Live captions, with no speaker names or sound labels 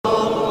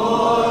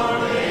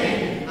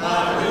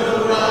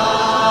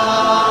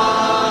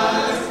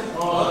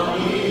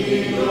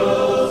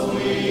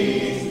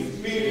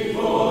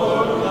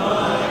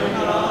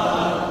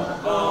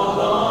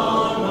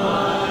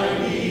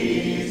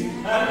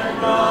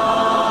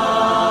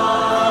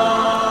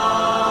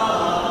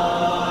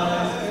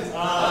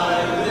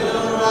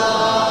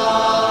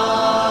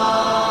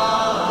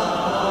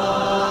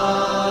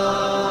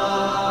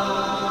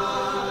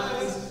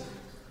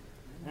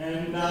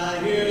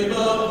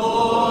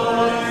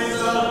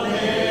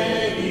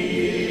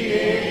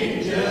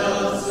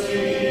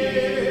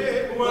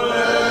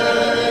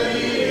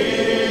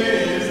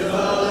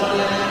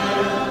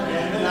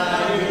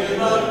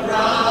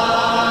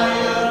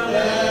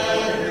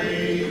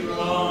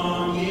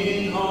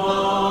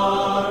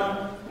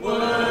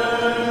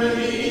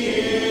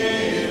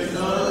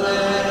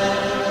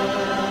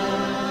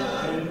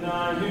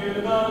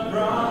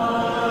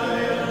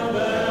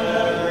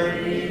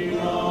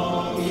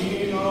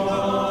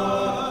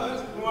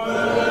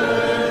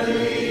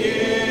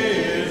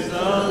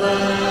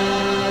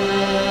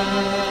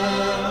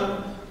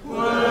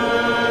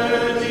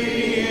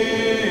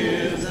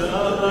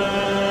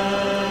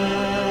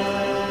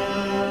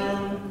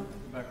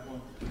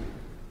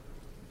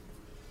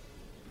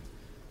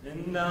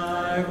And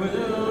I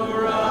will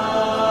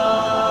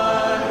rise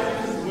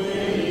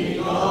when he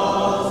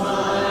calls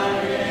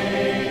my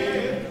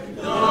name.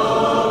 No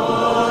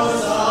more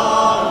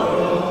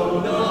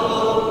sorrow, no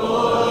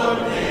more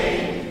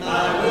pain.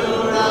 I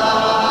will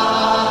rise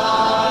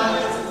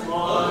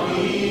on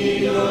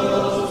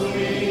eagle's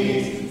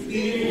wings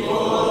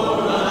before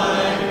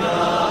my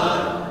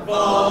God,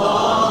 fall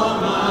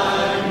on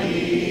my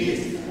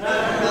knees and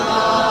rise.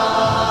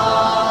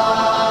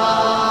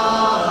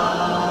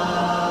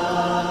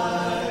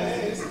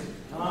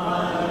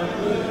 I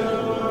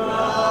will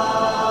rise.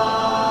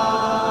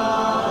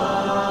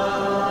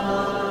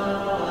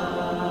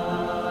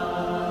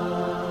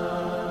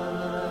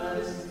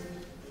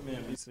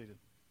 Amen. Be seated.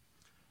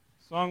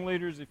 Song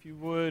leaders, if you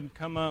would,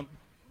 come up.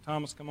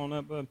 Thomas, come on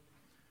up, bud.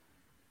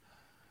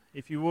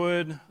 If you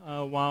would,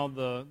 while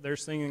they're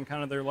singing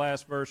kind of their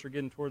last verse or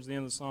getting towards the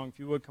end of the song, if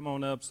you would come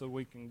on up so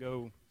we can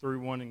go through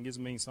one and get as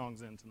many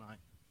songs in tonight.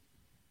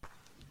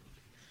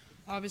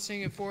 I'll be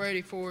singing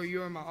 484,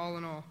 You Are My All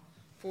in All.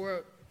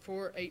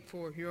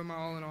 484, You Are My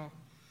All in All.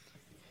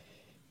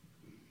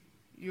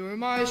 You are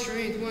my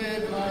strength when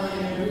I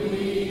am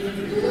weak. You are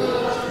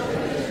my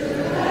strength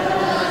when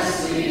I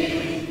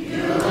see.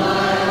 You are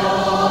my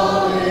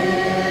all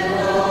in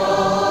all.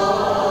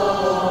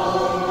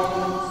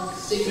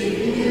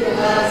 Seeking you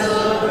as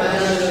a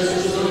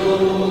precious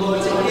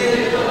jewel, to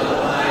give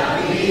up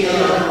might be a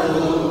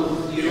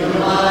fool. You are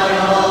my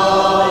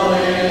all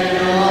in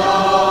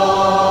all.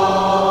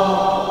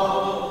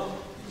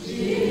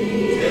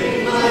 Take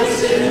my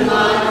sin,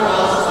 my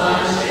cross, my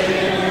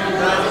shame,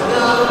 wrapped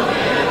up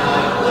and I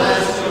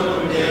bless your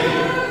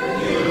name.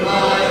 You are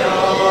my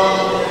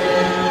all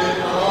in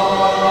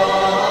all.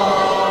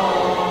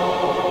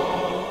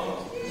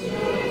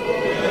 Never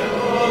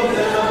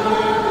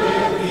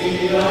pick me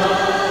up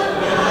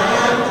when I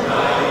am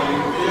trying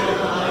to fill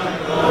my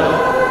cup.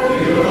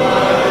 You are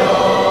my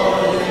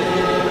all in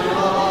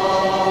all. Jesus,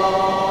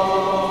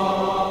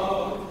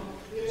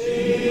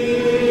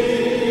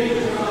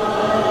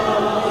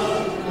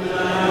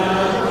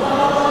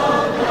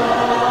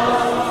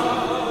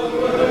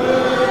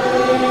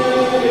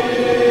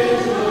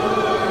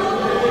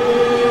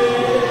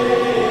 Lamb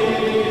of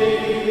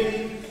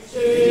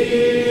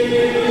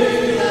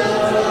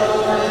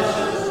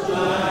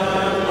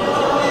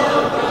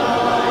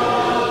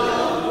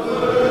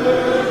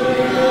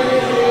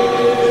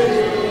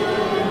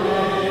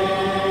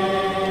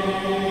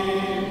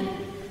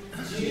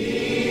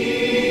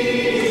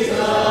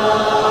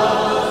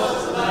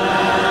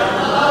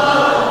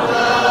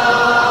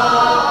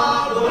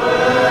God, worthy is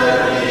your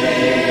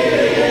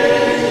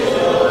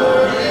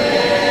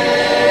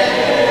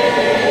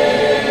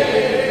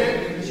name.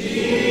 Jesus,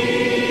 precious Lamb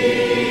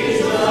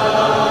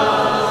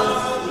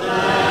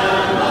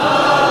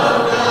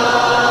of God,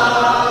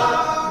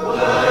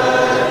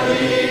 worthy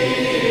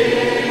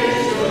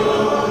is your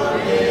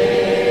name.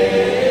 Jesus,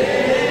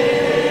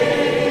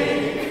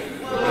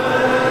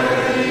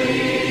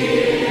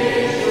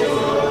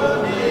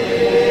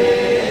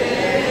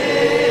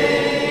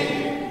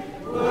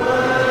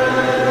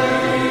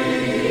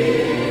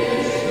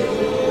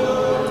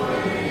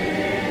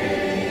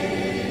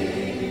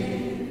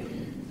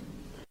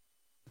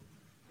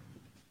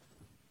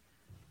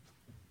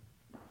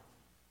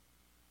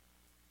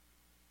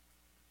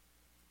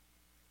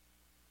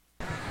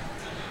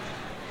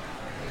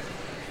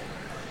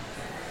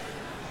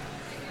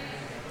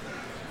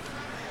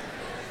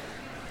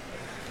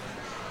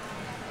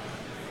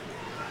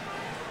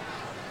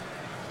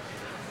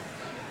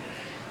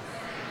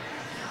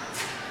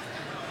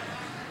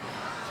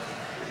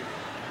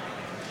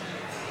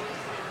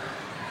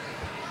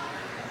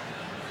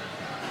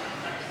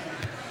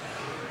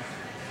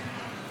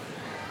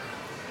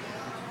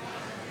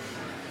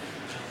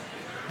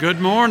 Good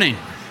morning.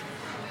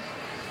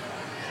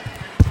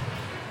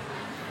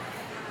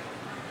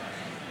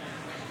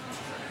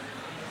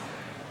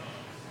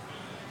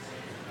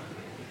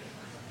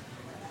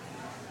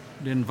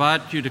 I'd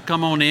invite you to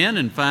come on in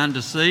and find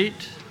a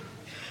seat.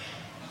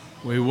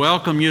 We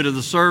welcome you to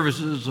the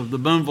services of the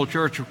Boonville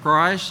Church of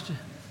Christ.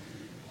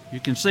 You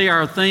can see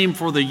our theme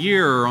for the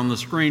year on the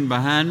screen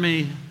behind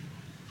me.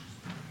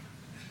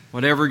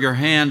 Whatever your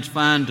hands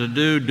find to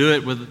do, do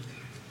it with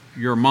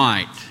your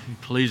might.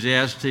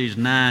 Ecclesiastes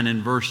 9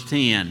 and verse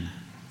 10.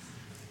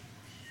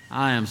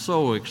 I am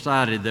so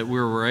excited that we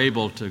were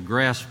able to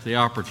grasp the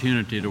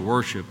opportunity to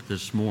worship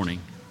this morning.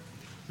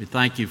 We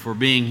thank you for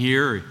being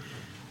here.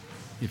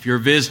 If you're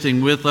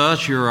visiting with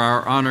us, you're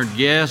our honored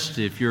guest.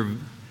 If you're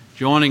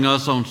joining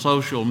us on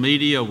social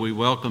media, we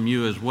welcome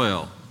you as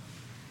well.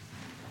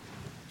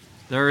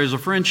 There is a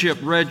friendship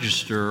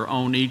register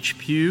on each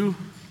pew.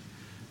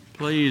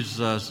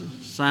 Please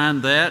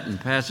sign that and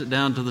pass it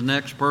down to the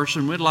next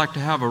person. We'd like to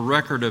have a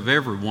record of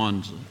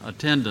everyone's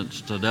attendance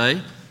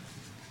today.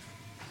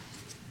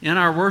 In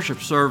our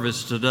worship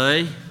service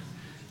today,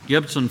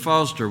 Gibson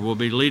Foster will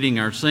be leading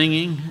our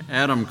singing.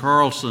 Adam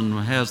Carlson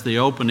has the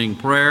opening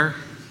prayer.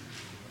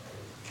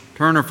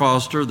 Turner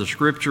Foster, the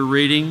scripture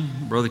reading.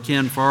 Brother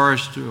Ken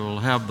Forrest will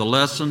have the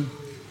lesson.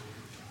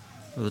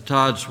 Brother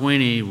Todd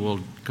Sweeney will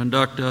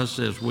conduct us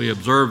as we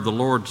observe the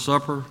Lord's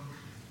Supper.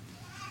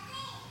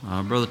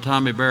 Brother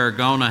Tommy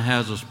Barragona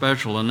has a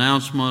special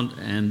announcement,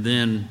 and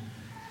then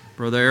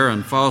Brother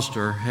Aaron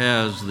Foster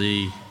has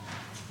the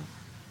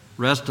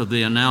rest of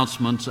the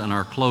announcements and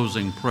our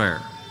closing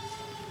prayer.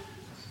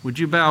 Would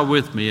you bow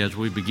with me as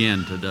we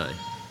begin today?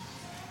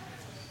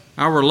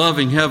 Our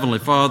loving Heavenly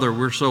Father,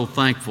 we're so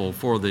thankful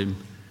for the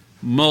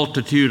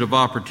multitude of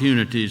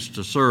opportunities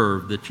to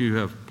serve that you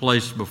have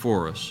placed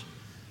before us.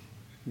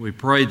 We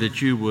pray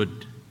that you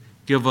would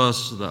give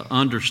us the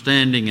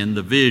understanding and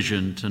the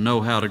vision to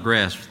know how to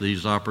grasp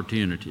these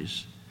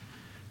opportunities.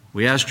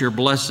 We ask your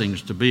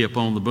blessings to be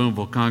upon the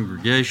Boonville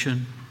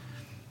congregation.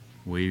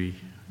 We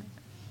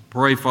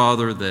pray,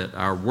 Father, that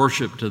our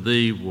worship to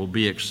thee will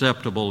be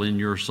acceptable in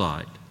your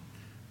sight.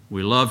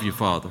 We love you,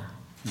 Father.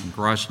 In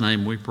Christ's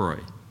name we pray.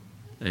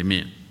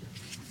 Amen.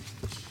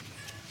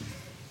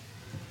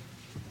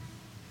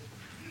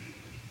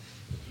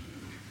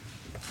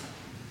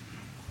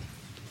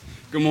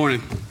 Good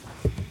morning.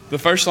 The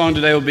first song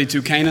today will be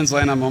 "To Canaan's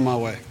Land I'm on My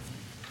Way."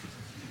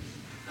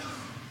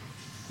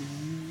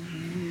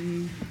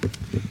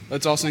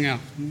 Let's all sing out.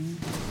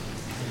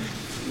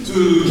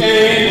 To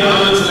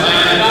Canaan's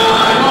land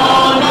I'm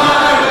on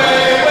my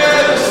way,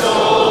 where the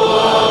soul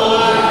of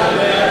life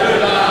never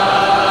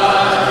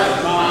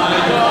dies. My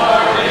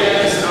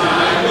darkest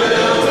night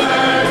will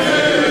turn to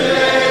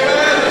day,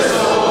 where the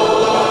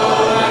soul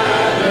of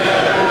life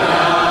never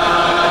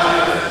dies.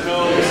 No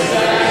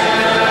sad,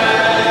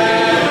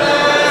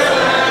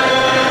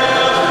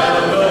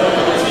 no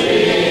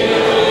tear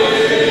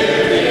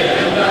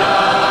and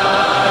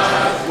dies,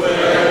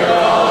 where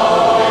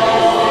all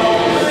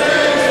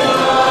is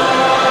love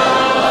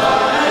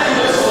and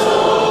the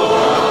soul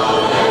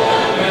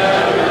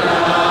never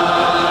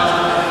dies.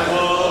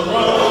 A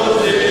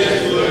rose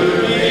is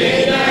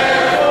blooming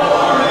there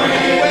for me,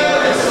 where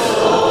the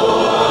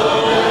soul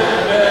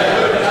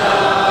never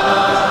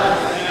dies,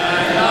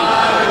 and I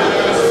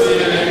will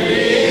sing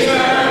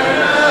eternity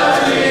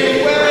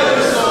where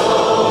the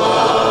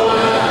soul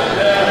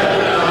never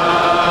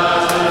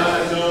dies.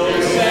 No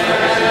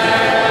sad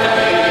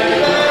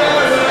farewell,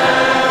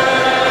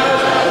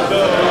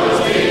 no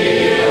tear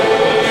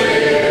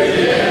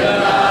in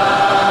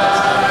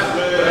eyes,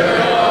 where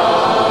all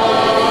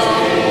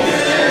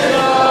is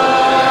love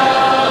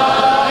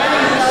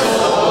and the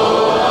soul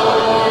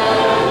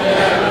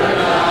never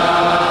dies.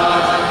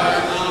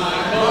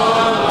 I'm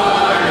on my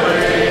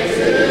way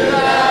to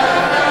that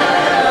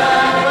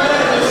land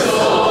where the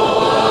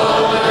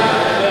soul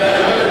never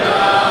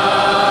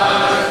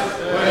dies,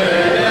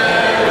 where there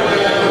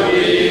will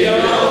be no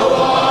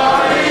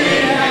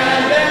parting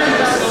hand and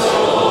the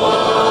soul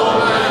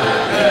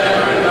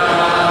never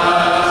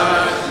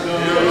dies.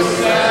 No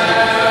sad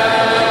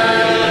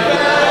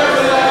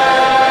farewell,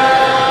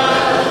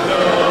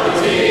 no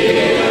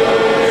tear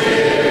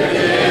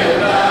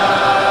in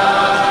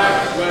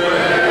eyes,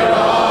 where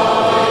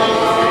all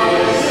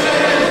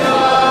is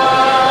love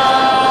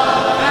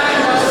and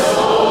the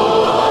soul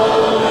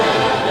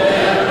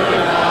never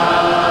dies.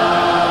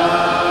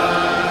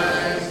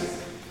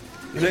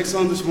 The next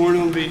song this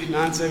morning will be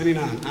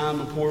 979,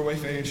 "I'm a Poor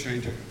Wayfaring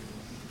Stranger."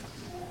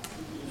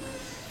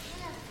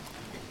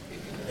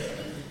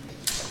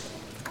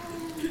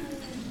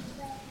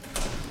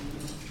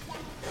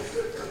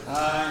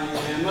 I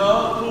am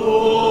a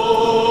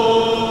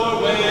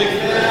poor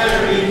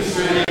wayfaring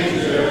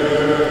stranger,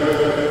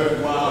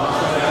 while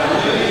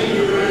traveling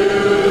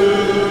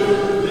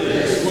through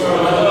this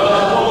world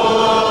of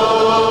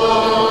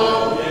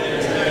woe.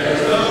 Yet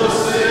there's no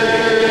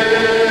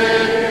sickness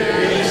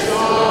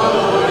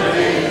or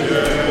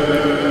danger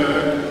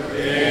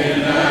in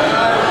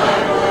that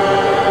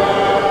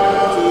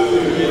world to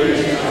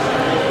which I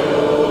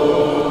go.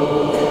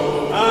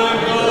 I'm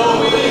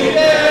going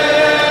there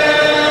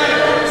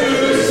to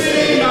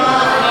see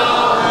my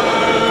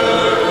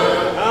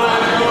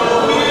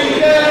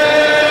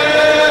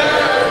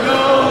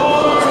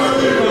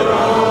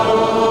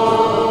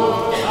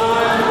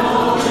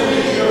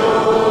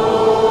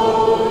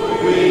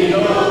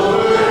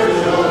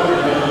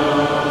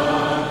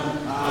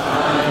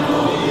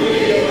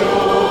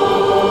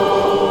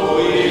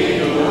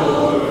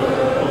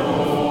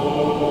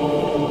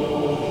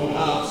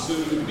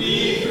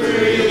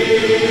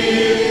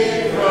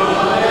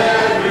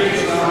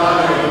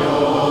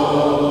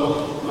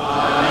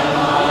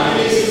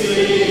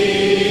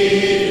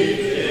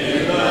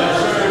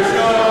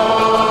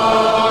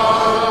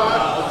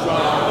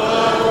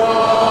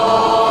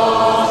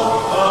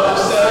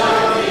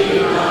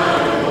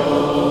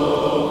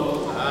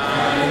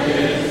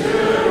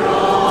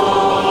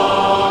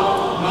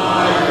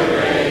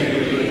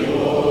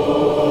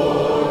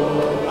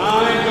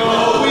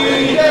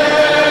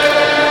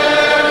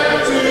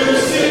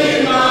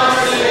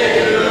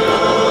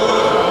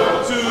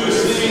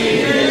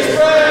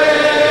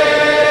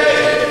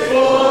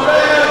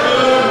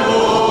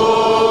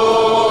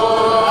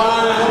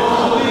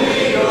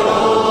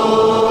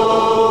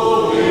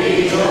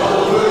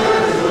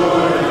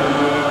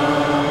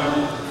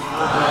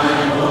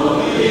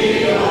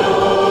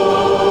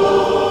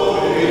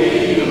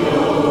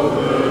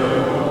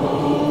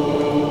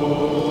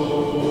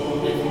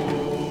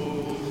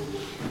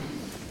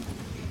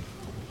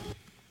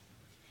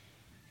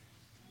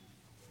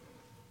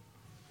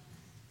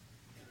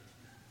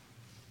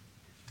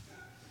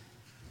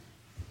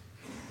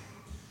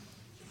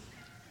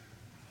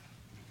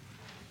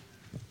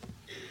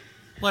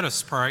Let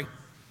us pray.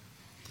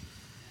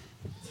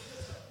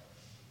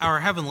 Our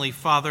Heavenly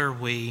Father,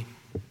 we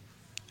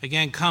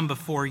again come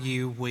before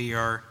you. We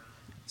are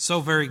so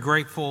very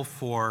grateful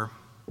for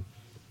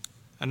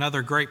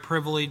another great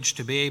privilege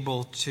to be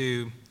able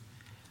to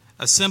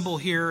assemble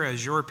here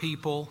as your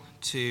people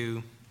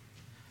to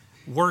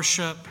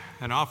worship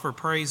and offer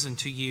praise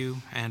unto you.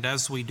 And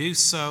as we do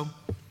so,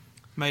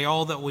 may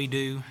all that we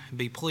do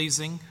be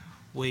pleasing.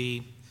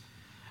 We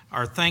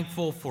are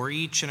thankful for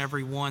each and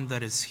every one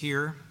that is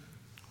here.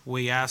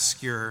 We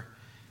ask your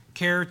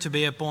care to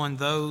be upon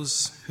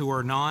those who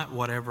are not,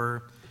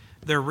 whatever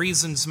their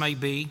reasons may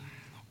be.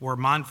 We're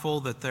mindful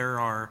that there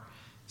are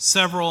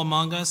several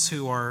among us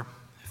who are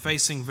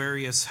facing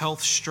various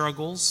health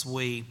struggles.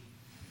 We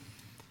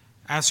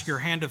ask your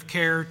hand of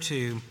care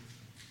to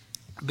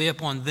be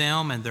upon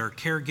them and their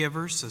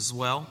caregivers as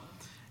well.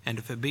 And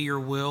if it be your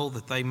will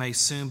that they may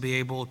soon be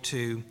able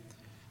to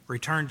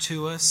return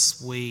to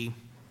us, we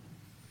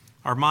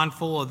are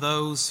mindful of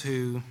those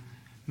who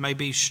may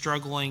be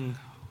struggling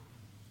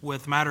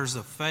with matters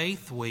of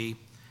faith. We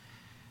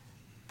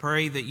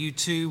pray that you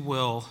too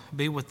will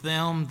be with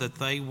them, that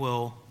they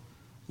will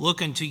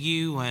look unto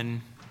you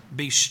and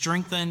be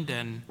strengthened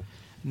and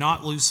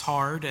not lose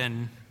heart,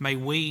 and may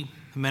we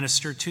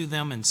minister to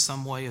them in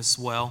some way as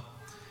well.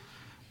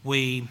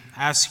 We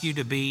ask you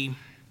to be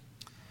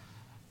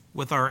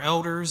with our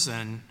elders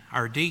and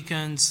our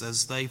deacons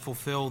as they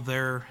fulfill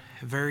their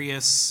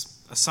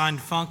various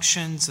assigned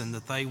functions, and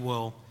that they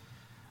will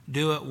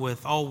do it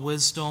with all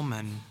wisdom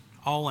and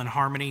all in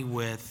harmony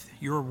with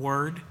your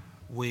word.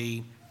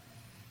 We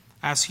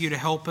ask you to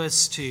help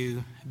us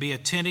to be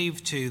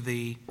attentive to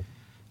the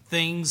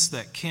things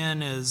that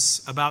Ken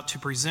is about to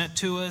present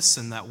to us,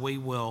 and that we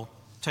will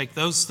take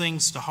those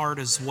things to heart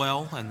as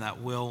well, and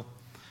that we'll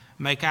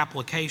make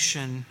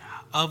application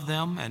of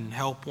them and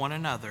help one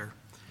another.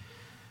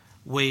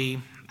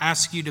 We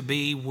ask you to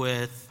be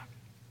with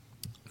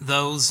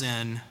those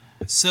in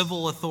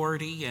civil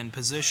authority and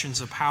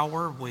positions of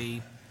power.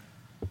 We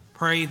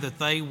pray that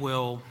they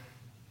will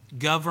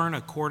govern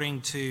according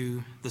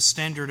to the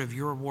standard of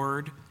your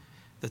word,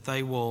 that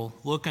they will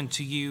look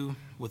unto you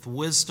with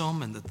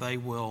wisdom, and that they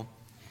will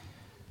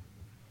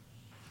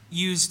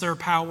use their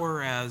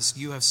power, as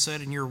you have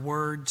said in your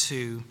word,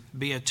 to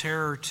be a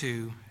terror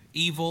to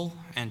evil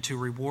and to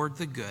reward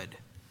the good.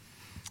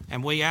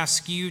 And we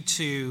ask you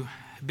to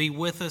be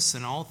with us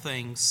in all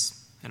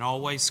things and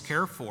always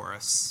care for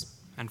us.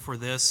 And for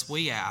this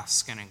we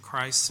ask, and in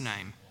Christ's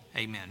name,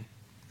 amen.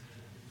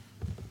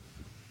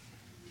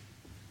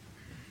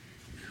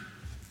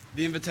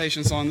 The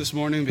invitation song this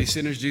morning will be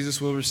Sinners Jesus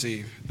Will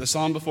Receive. The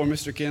song before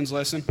Mr. Ken's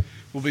lesson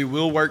will be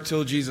We'll Work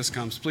Till Jesus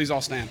Comes. Please all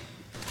stand.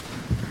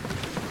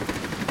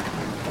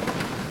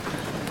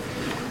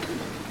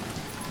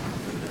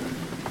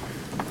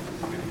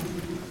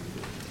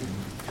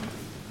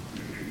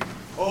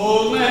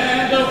 Oh,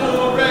 land of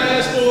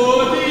forest,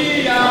 for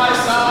thee I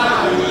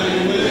sigh, and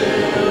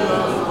will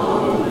of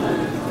home.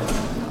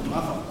 My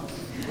fault.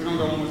 We're going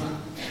to go one more time.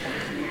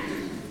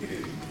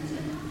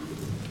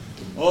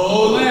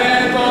 Oh,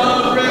 land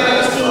of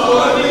rest,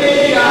 for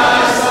thee I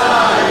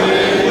sigh,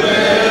 and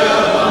will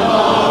of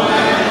home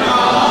and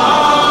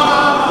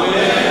home.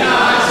 When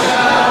I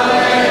shall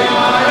lay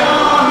my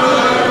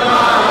armor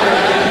by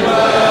and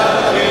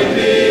dwell in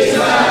peace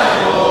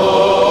at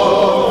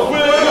home,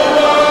 will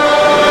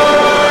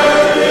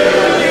work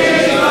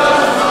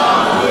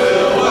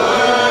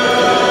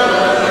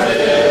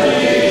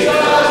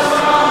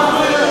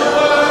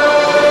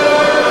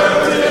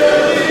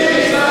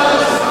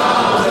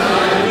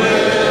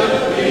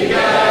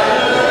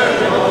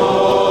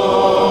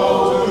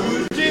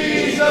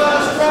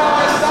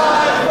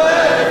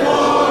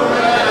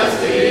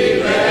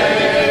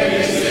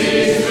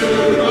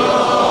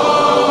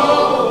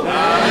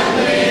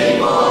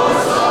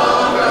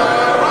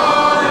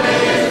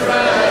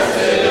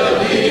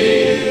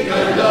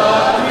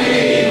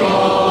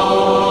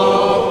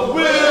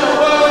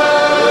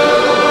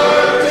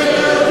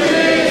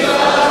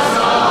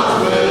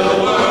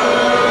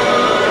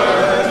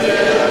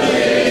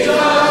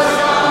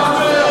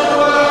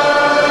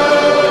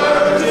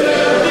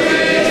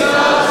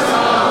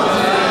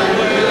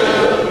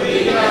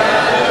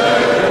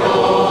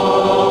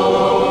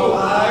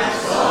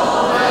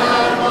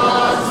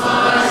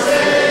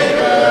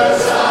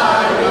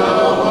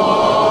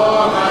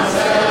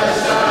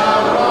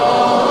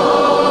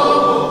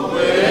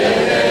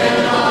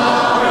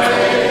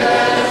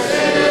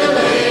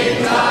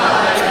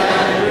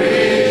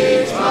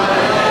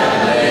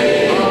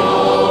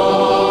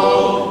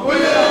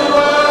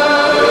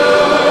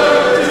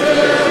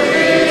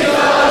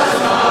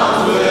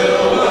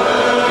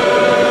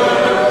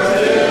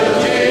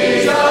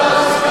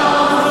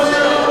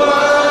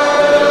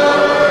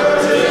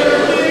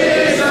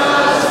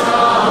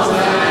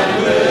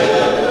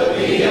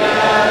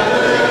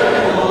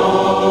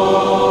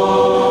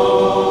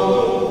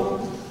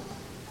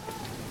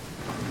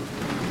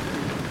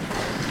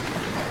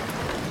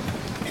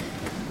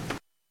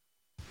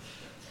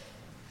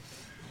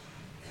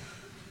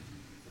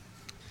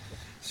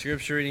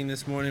Scripture reading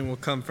this morning will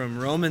come from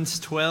Romans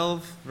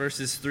 12,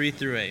 verses 3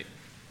 through 8.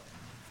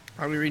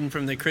 I'll be reading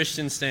from the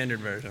Christian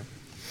Standard Version.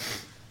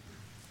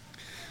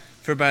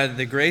 For by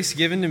the grace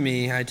given to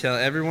me, I tell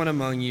everyone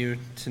among you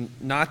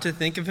not to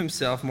think of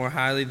himself more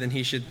highly than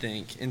he should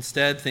think.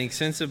 Instead, think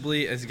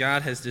sensibly, as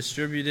God has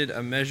distributed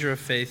a measure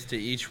of faith to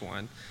each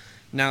one.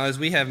 Now, as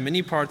we have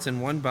many parts in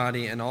one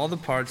body, and all the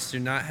parts do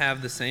not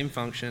have the same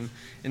function,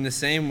 in the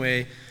same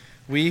way,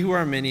 we who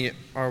are many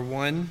are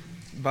one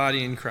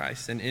body in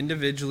Christ, and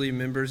individually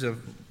members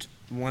of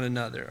one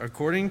another.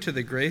 According to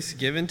the grace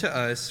given to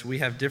us, we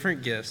have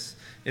different gifts.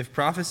 If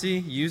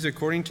prophecy, use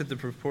according to the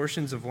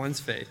proportions of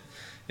one's faith.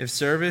 If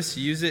service,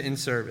 use it in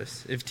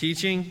service. If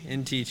teaching,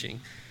 in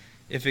teaching.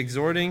 If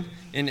exhorting,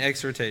 in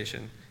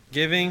exhortation.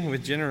 Giving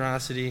with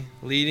generosity,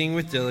 leading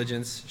with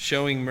diligence,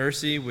 showing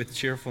mercy with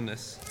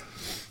cheerfulness.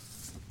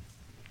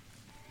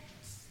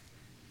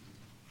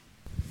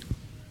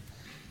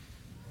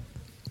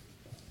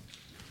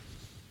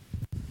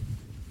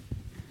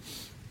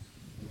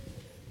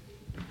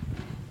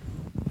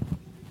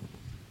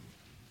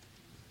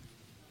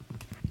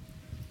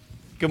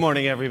 Good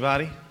morning,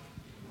 everybody.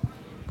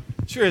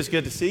 Sure is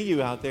good to see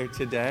you out there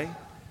today.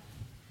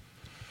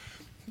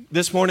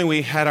 This morning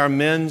we had our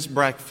men's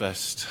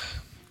breakfast,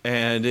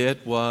 and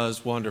it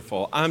was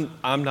wonderful.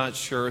 I'm not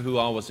sure who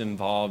all was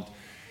involved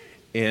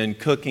in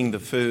cooking the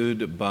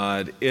food,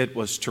 but it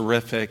was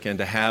terrific, and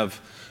to have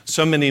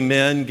so many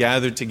men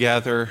gathered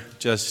together,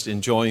 just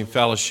enjoying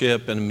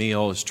fellowship and a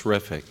meal is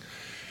terrific.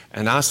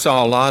 And I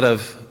saw a lot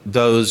of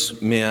those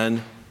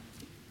men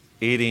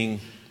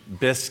eating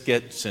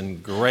biscuits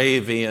and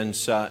gravy and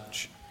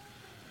such.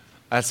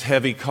 That's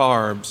heavy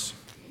carbs.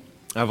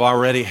 I've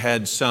already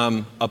had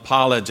some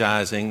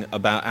apologizing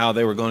about how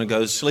they were going to go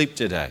to sleep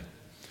today.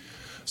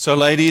 So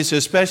ladies,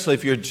 especially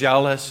if you're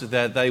jealous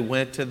that they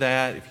went to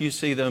that, if you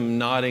see them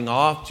nodding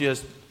off,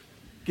 just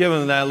give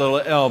them that little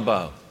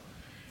elbow.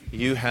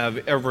 You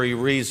have every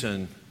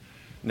reason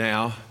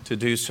now to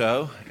do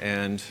so,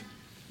 and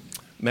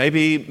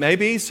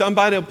maybe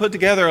somebody will put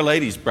together a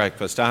ladies'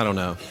 breakfast, I don't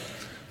know.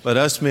 But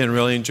us men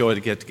really enjoy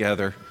to get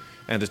together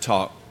and to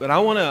talk. But I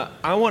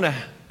want to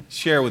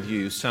share with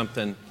you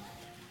something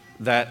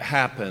that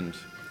happened.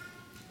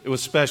 It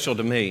was special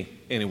to me,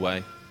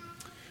 anyway.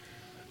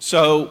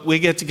 So we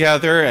get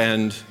together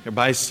and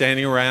everybody's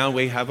standing around.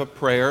 We have a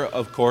prayer,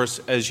 of course,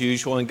 as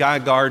usual. And Guy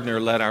Gardner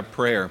led our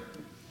prayer.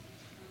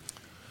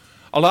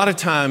 A lot of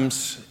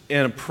times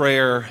in a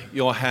prayer,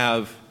 you'll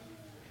have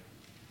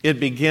it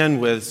begin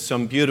with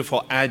some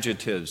beautiful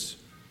adjectives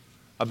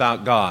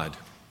about God.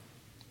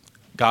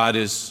 God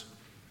is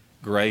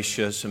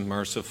gracious and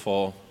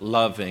merciful,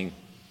 loving.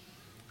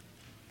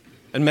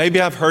 And maybe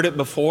I've heard it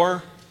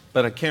before,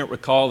 but I can't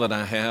recall that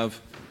I have.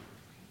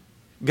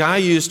 Guy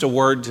used a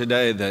word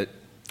today that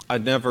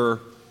I'd never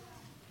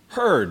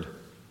heard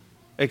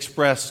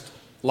expressed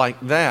like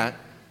that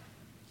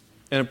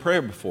in a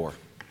prayer before.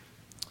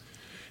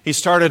 He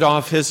started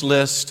off his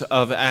list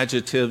of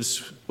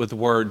adjectives with the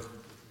word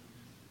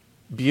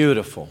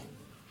beautiful.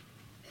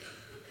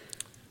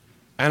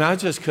 And I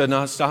just could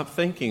not stop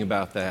thinking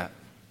about that.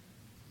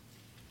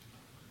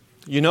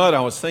 You know what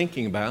I was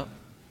thinking about?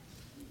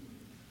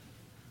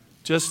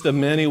 Just the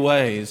many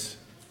ways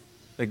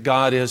that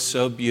God is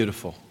so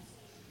beautiful.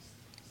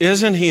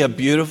 Isn't He a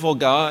beautiful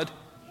God?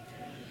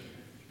 I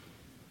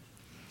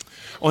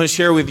want to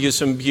share with you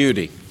some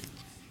beauty.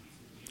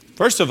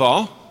 First of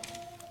all,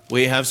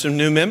 we have some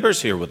new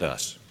members here with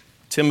us.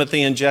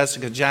 Timothy and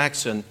Jessica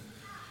Jackson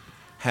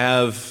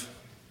have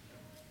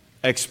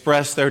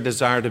expressed their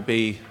desire to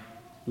be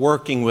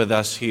working with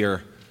us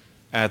here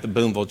at the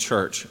Boonville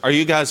Church. Are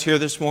you guys here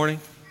this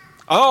morning?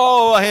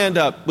 Oh, a hand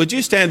up. Would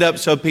you stand up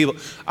so people,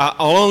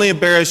 I'll only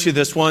embarrass you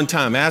this one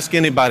time. Ask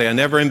anybody. I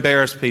never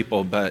embarrass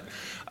people, but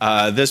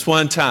this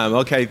one time.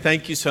 Okay,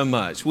 thank you so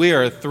much. We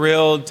are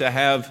thrilled to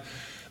have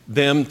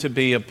them to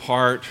be a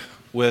part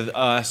with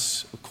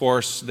us. Of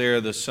course,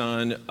 they're the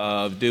son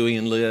of Dewey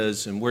and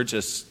Liz, and we're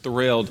just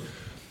thrilled.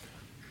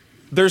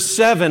 There's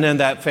 7 in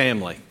that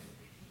family,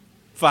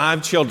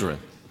 5 children.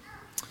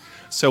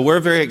 So we're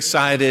very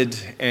excited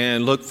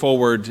and look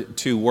forward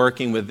to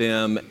working with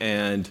them.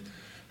 And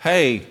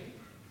hey,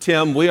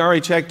 Tim, we already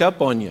checked up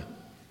on you.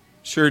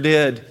 Sure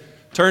did.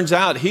 Turns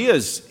out he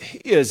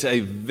is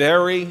a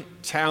very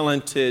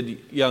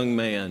talented young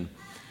man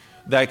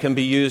that can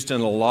be used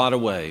in a lot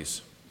of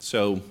ways.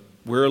 So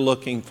we're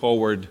looking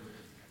forward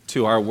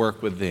to our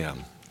work with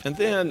them. And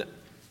then,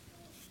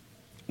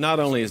 not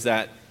only is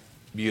that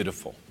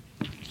beautiful,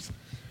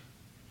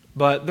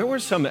 but there were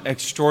some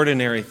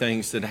extraordinary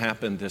things that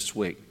happened this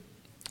week.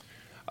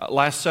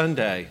 Last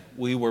Sunday,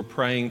 we were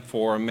praying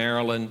for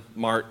Marilyn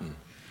Martin,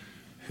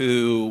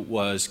 who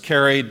was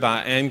carried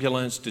by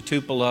ambulance to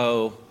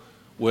Tupelo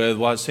with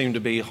what seemed to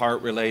be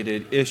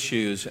heart-related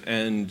issues.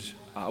 And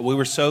we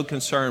were so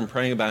concerned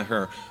praying about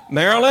her.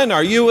 Marilyn,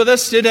 are you with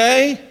us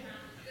today?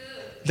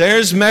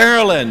 There's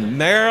Marilyn.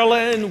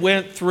 Marilyn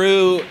went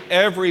through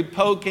every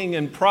poking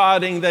and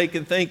prodding they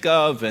could think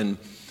of, and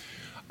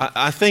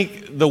I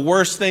think the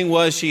worst thing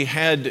was she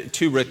had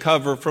to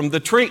recover from the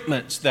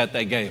treatments that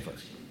they gave her.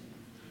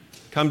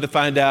 Come to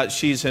find out,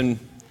 she's in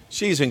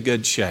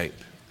good shape.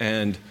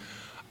 And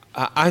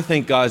I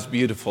think God's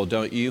beautiful,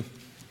 don't you?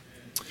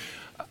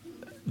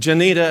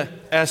 Janita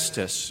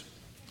Estes.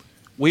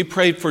 We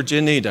prayed for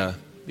Janita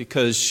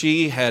because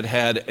she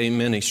had a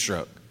mini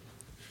stroke.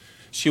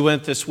 She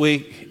went this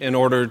week in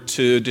order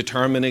to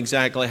determine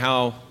exactly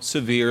how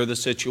severe the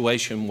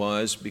situation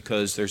was,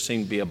 because there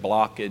seemed to be a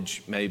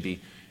blockage maybe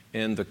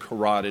in the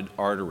carotid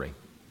artery.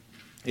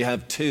 You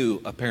have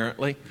two,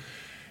 apparently.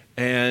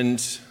 And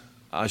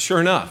sure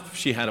enough,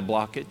 she had a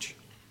blockage,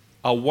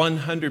 a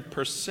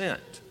 100%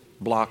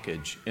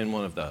 blockage in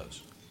one of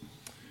those.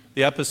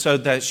 The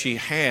episode that she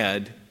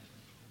had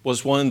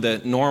was one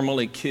that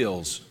normally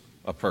kills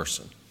a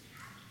person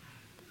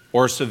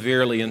or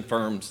severely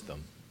infirms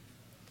them.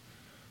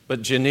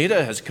 But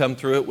Janita has come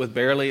through it with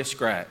barely a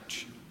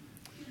scratch.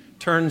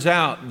 Turns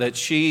out that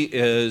she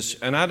is,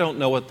 and I don't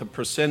know what the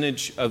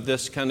percentage of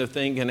this kind of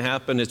thing can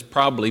happen, it's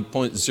probably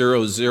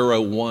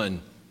 0.001.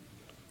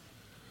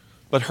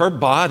 But her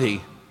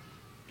body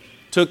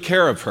took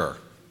care of her.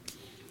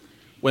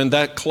 When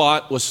that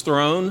clot was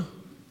thrown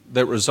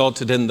that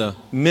resulted in the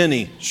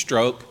mini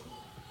stroke,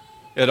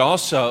 it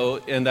also,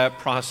 in that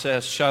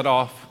process, shut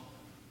off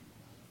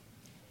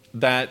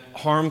that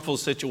harmful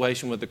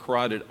situation with the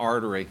carotid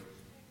artery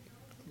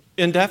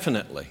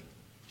indefinitely.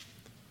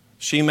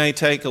 She may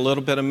take a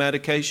little bit of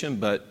medication,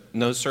 but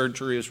no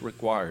surgery is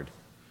required.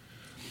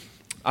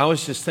 I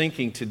was just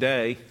thinking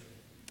today,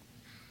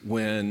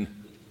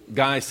 when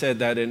Guy said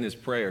that in his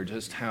prayer,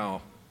 just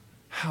how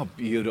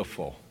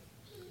beautiful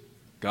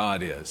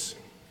God is.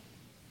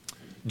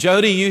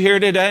 Jody, you here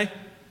today?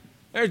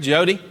 There's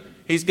Jody.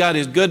 He's got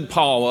his good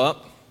paw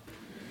up.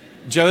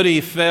 Jody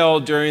fell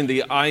during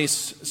the ice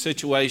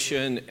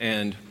situation,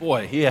 and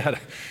boy, he had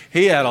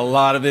a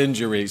lot of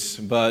injuries,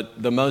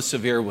 but the most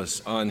severe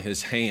was on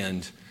his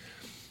hand.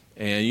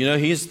 And you know,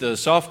 he's the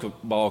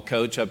softball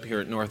coach up here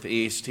at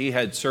Northeast. He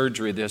had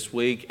surgery this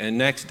week, and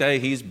next day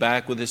he's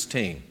back with his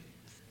team.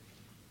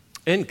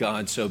 Isn't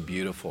God so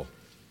beautiful?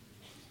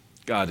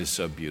 God is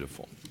so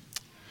beautiful.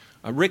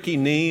 Ricky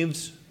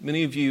Neves,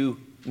 many of you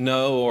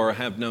know or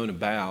have known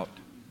about,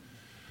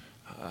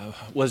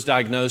 was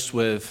diagnosed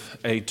with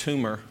a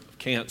tumor,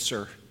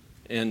 cancer,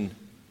 in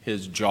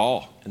his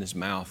jaw, in his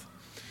mouth.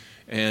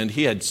 And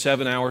he had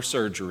 7-hour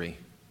surgery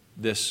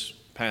this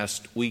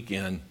past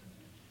weekend.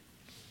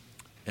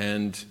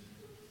 And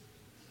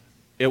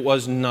it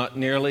was not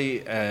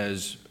nearly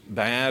as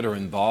bad or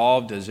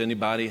involved as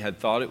anybody had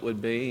thought it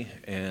would be.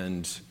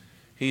 And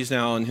he's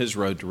now on his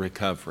road to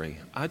recovery.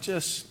 I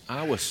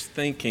was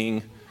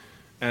thinking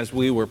as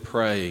we were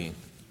praying,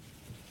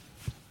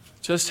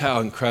 just how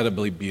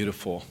incredibly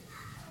beautiful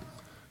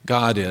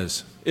God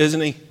is,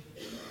 isn't He?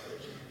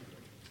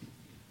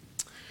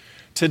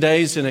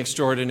 Today's an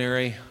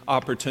extraordinary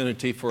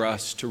opportunity for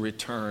us to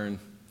return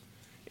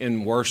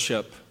in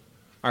worship,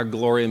 our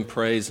glory and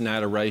praise and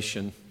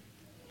adoration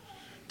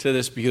to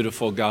this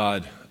beautiful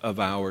God of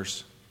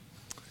ours.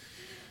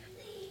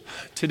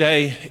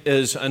 Today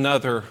is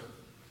another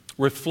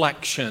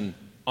reflection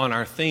on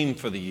our theme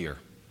for the year,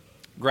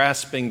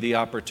 grasping the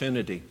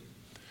opportunity.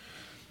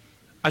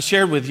 I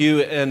shared with you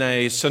in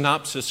a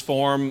synopsis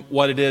form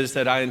what it is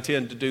that I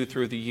intend to do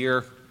through the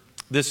year.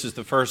 This is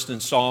the first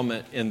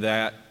installment in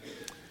that.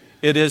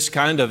 It is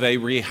kind of a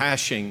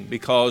rehashing,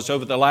 because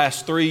over the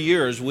last 3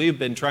 years we've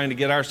been trying to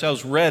get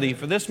ourselves ready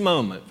for this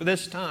moment, for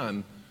this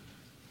time.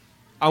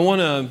 I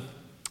want to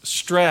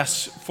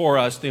stress for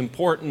us the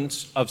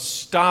importance of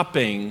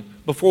stopping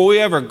before we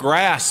ever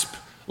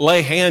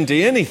lay hand to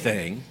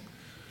anything,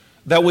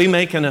 that we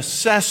make an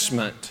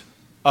assessment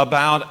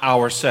about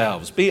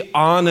ourselves. Be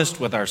honest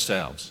with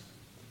ourselves.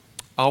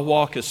 I'll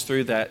walk us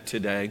through that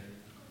today.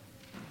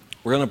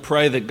 We're going to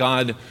pray that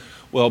God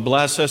will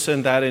bless us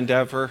in that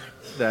endeavor,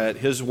 that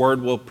His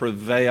Word will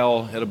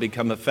prevail, it'll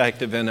become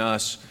effective in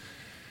us,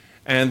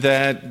 and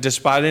that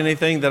despite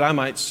anything that I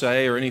might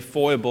say or any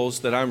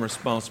foibles that I'm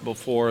responsible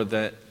for,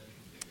 that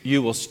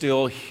you will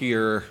still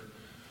hear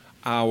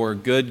our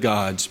good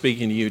God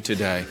speaking to you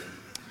today.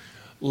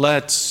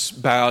 Let's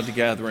bow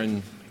together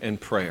in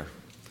prayer.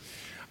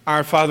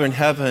 Our Father in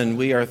heaven,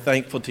 we are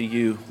thankful to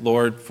you,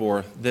 Lord,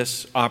 for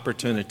this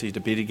opportunity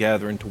to be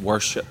together and to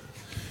worship.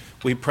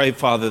 We pray,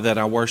 Father, that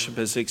our worship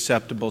is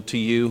acceptable to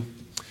you.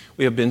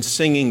 We have been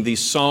singing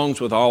these songs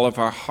with all of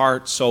our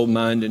heart, soul,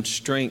 mind, and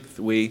strength.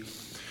 We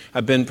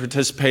have been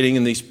participating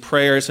in these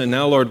prayers, and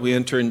now, Lord, we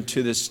enter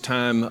into this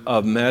time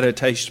of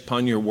meditation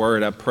upon your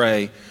word. I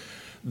pray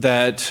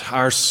that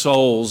our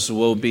souls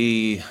will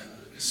be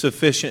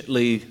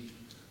sufficiently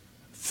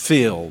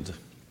filled.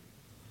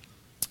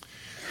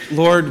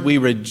 Lord, we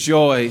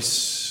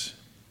rejoice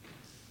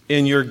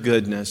in your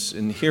goodness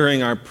in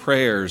hearing our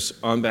prayers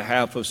on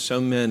behalf of so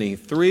many,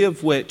 3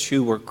 of which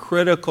who were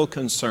critical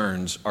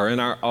concerns are in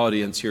our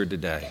audience here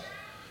today.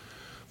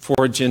 For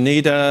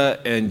Janita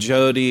and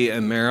Jody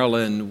and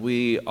Marilyn,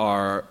 we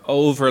are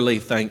overly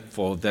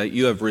thankful that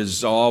you have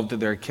resolved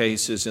their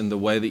cases in the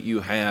way that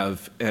you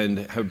have and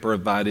have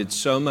provided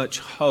so much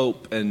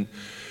hope. And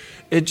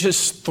it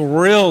just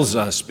thrills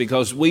us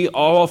because we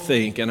all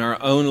think in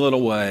our own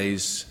little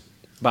ways,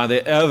 by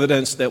the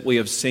evidence that we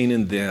have seen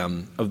in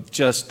them, of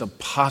just the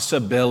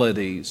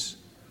possibilities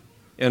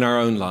in our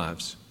own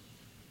lives.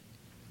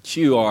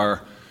 You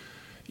are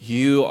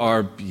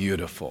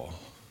beautiful.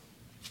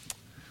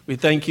 We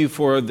thank you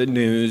for the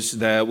news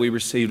that we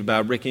received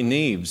about Ricky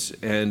Neves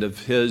and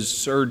of his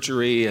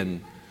surgery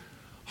and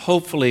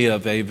hopefully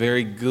of a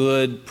very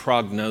good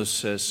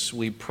prognosis.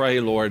 We pray,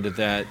 Lord,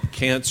 that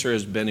cancer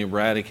has been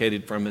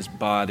eradicated from his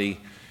body.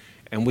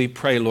 And we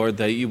pray, Lord,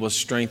 that you will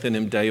strengthen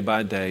him day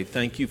by day.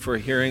 Thank you for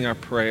hearing our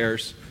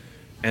prayers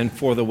and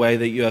for the way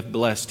that you have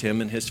blessed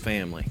him and his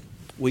family.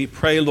 We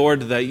pray,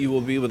 Lord, that you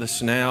will be with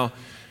us now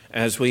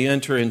as we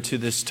enter into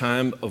this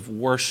time of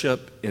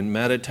worship and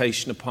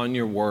meditation upon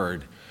your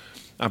word.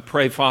 I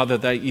pray, Father,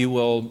 that you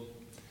will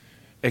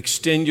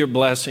extend your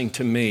blessing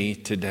to me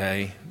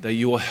today, that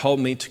you will help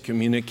me to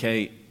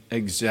communicate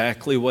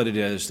exactly what it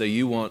is that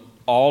you want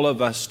all of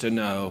us to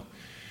know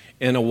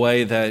in a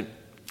way that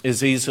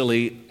is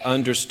easily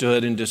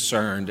understood and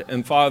discerned.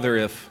 And Father,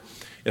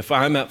 if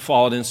I'm at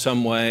fault in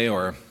some way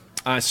or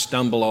I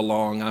stumble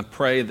along, I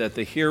pray that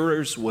the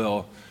hearers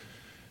will,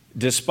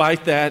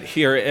 despite that,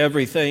 hear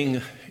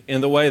everything in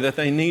the way that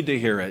they need to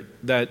hear it,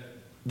 that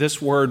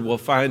this word will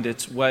find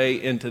its way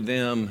into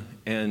them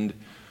and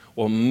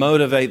will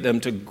motivate them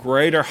to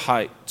greater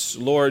heights.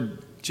 Lord,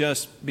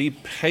 just be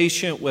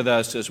patient with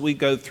us as we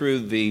go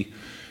through the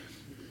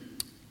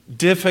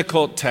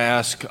difficult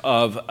task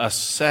of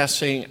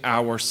assessing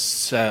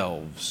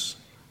ourselves.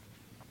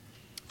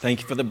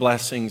 Thank you for the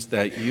blessings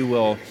that you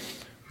will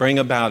bring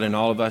about in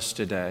all of us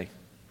today.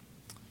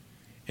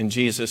 In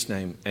Jesus'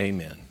 name,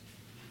 amen.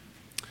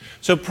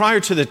 So prior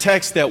to the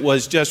text that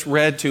was just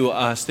read to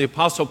us, the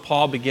Apostle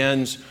Paul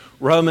begins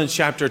Romans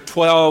chapter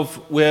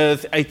 12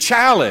 with a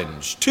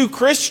challenge to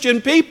Christian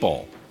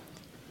people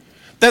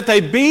that they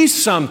be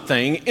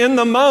something in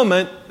the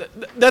moment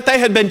that they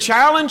had been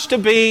challenged to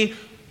be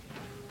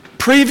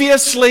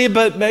previously,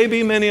 but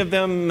maybe many of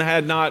them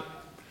had not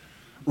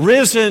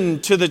risen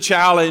to the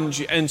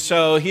challenge. And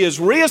so he is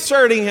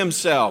reasserting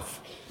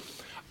himself.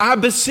 I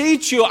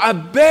beseech you, I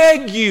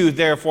beg you,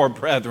 therefore,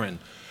 brethren,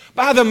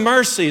 by the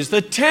mercies,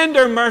 the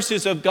tender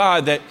mercies of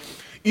God, that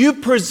you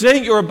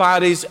present your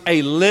bodies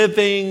a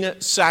living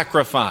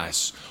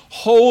sacrifice,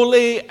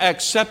 holy,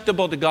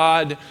 acceptable to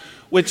God,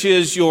 which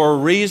is your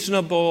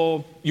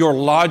reasonable, your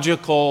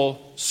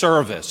logical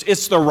service.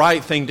 It's the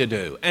right thing to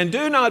do. And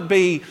do not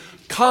be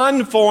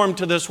conformed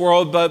to this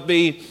world, but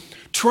be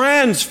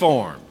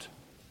transformed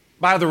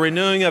by the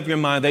renewing of your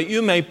mind, that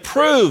you may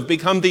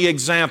become the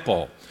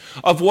example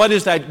of what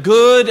is that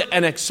good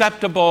and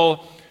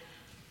acceptable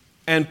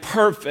and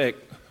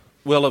perfect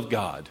will of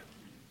God.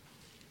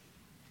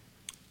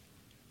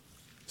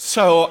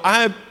 So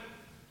if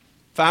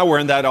I were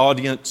in that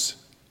audience,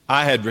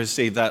 I had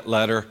received that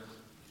letter,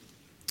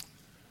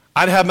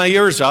 I'd have my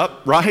ears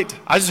up, right?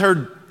 I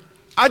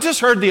just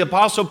heard the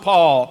Apostle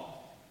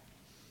Paul,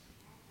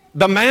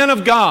 the man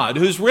of God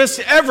who's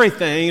risked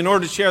everything in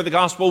order to share the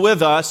gospel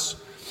with us,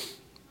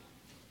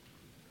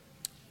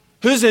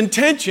 whose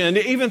intention,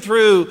 even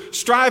through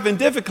strife and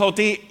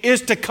difficulty,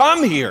 is to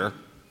come here.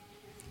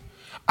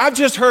 I've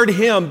just heard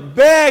him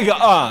beg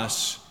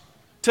us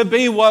to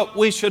be what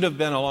we should have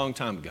been a long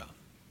time ago.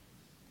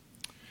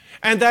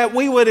 And that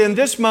we would, in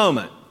this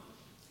moment,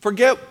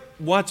 forget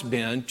what's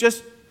been,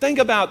 just think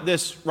about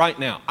this right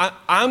now.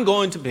 I'm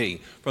going to be,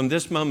 from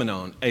this moment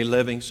on, a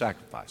living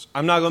sacrifice.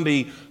 I'm not going to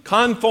be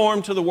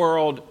conformed to the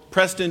world,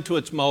 pressed into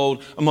its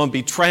mold. I'm going to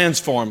be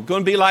transformed. I'm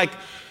going to be like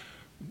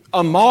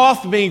a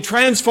moth being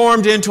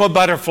transformed into a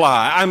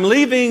butterfly. I'm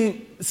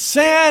leaving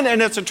sin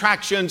and its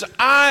attractions.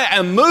 I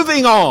am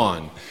moving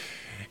on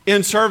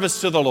in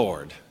service to the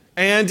Lord.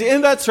 And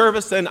in that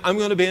service, then, I'm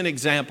going to be an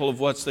example of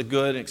what's the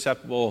good,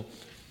 acceptable,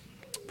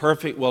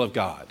 perfect will of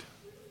God.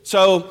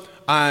 So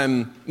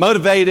I'm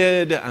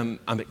motivated, I'm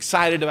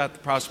excited about the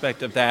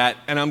prospect of that,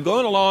 and I'm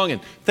going along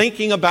and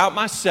thinking about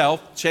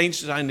myself,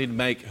 changes I need to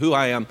make, who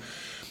I am.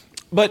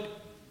 But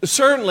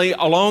certainly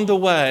along the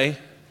way,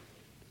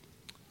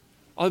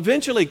 I'll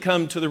eventually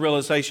come to the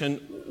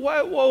realization,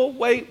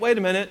 wait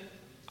a minute,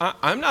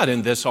 I'm not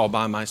in this all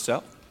by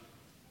myself.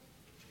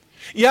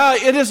 Yeah,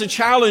 it is a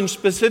challenge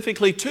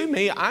specifically to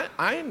me.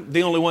 I'm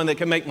the only one that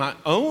can make my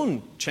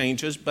own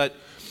changes, but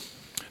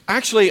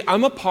actually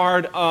I'm a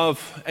part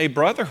of a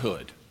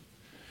brotherhood.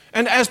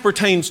 And as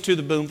pertains to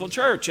the Boonville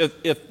Church,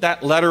 if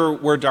that letter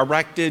were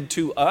directed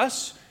to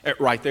us,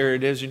 right there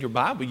it is in your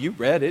Bible, you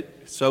read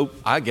it. So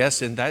I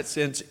guess in that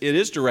sense it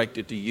is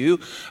directed to you.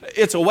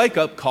 It's a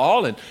wake-up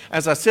call, and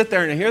as I sit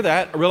there and hear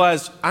that, I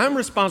realize I'm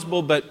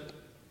responsible, but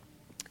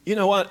you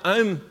know what?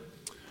 I'm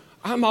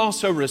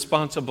also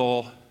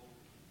responsible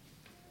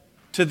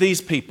to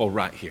these people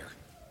right here.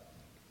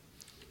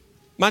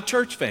 My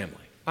church family.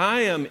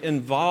 I am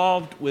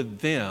involved with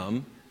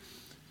them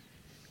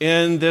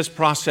in this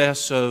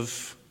process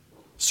of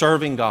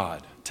serving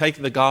God,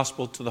 taking the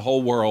gospel to the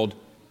whole world.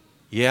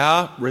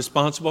 Yeah,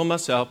 responsible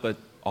myself, but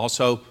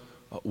also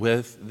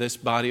with this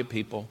body of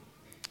people.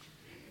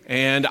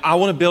 And I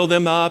want to build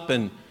them up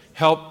and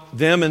help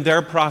them in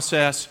their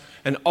process,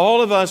 and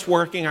all of us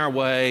working our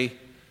way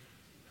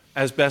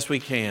as best we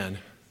can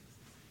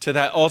to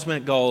that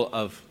ultimate goal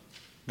of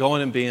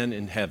going and being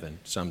in heaven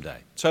someday.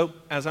 So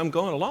as I'm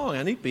going along,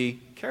 I need to be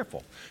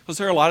careful, because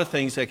there are a lot of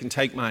things that can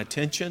take my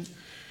attention.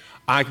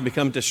 I can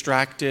become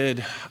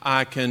distracted.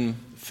 I can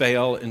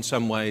fail in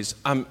some ways.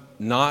 I'm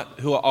not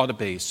who I ought to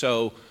be.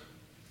 So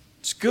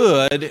it's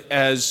good,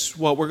 as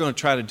what we're going to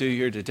try to do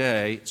here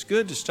today, it's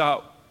good to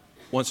stop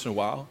once in a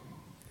while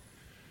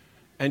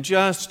and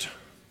just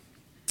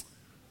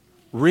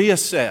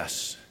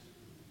reassess.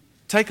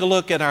 Take a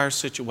look at our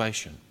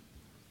situation.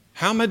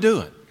 How am I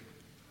doing?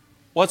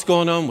 What's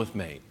going on with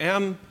me?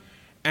 Am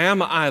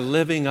I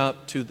living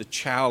up to the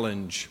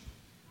challenge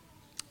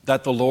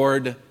that the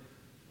Lord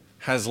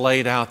has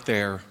laid out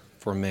there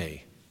for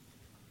me?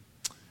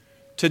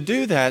 To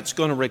do that, it's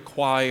going to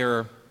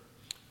require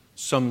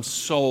some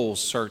soul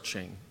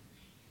searching.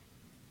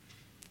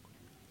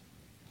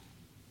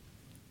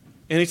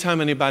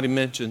 Anytime anybody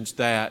mentions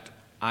that,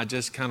 I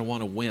just kind of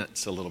want to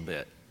wince a little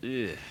bit.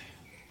 Ugh.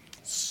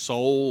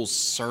 Soul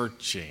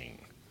searching.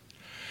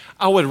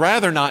 I would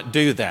rather not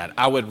do that.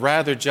 I would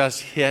rather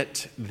just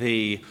hit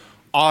the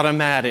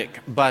automatic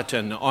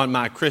button on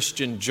my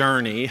Christian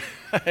journey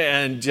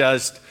and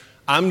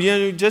I'm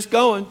just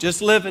going,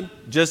 just living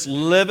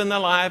the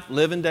life,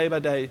 living day by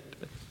day.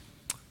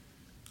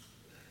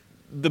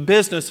 The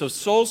business of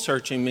soul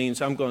searching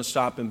means I'm going to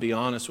stop and be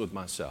honest with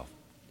myself.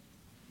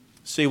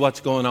 See what's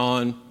going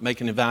on,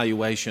 make an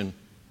evaluation.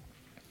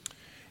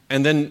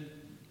 And then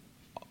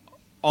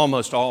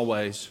almost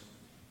always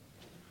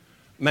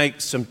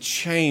make some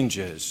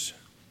changes.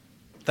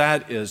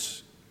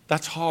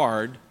 That's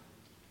hard,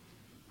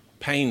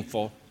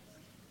 painful.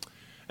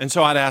 And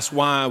so I'd ask,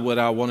 why would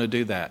I want to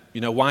do that?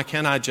 Why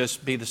can't I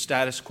just be the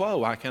status quo?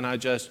 Why can't I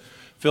just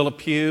fill a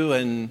pew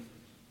and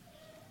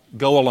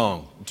go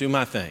along, do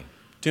my thing,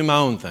 do my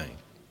own thing?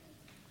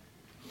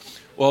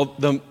 Well,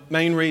 the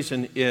main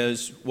reason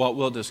is, what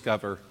we'll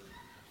discover,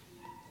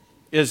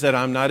 is that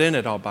I'm not in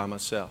it all by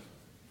myself.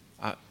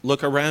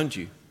 Look around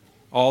you.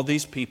 All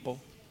these people,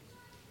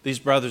 these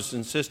brothers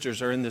and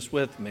sisters are in this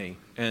with me.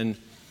 And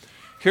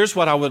here's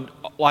what I would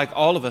like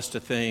all of us to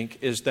think,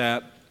 is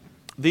that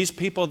these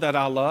people that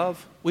I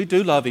love, we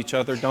do love each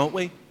other, don't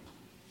we?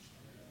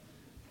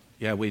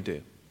 Yeah, we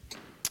do.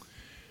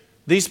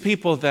 These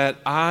people that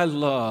I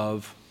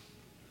love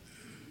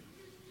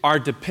are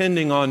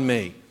depending on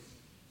me.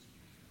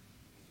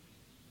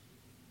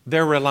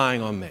 They're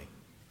relying on me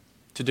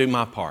to do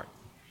my part,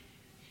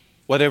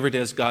 whatever it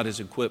is God has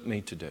equipped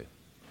me to do.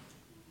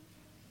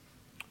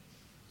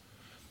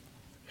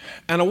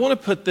 And I want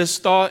to put this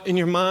thought in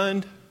your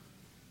mind.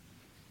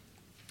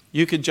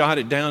 You could jot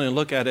it down and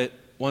look at it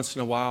once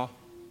in a while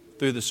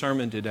through the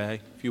sermon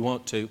today, if you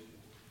want to.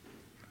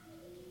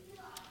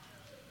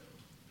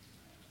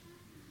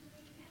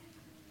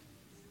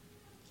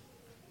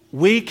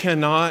 We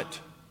cannot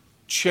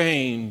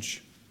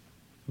change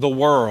the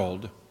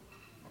world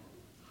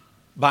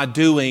by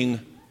doing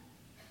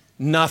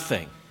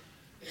nothing.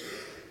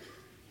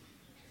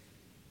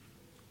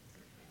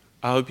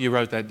 I hope you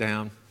wrote that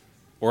down.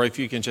 Or if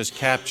you can just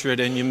capture it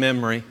in your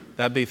memory,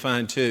 that'd be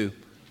fine too.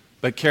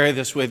 But carry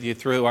this with you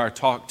through our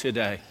talk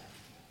today.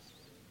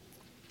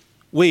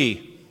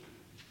 We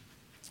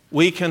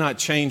cannot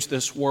change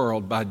this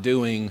world by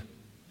doing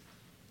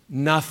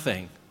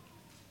nothing.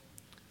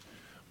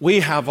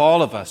 We have,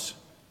 all of us,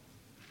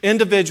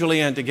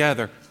 individually and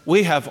together,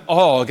 we have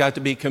all got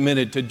to be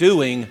committed to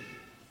doing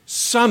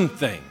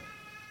something.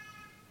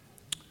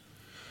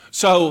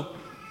 So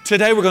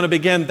today we're going to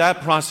begin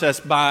that process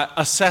by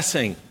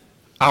assessing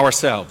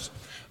ourselves.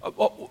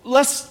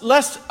 Let's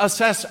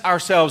assess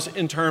ourselves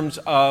in terms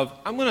of,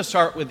 I'm going to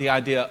start with the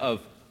idea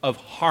of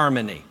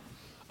harmony,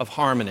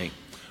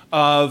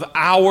 of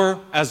our,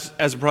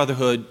 as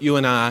brotherhood, you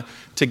and I,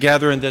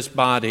 together in this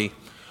body,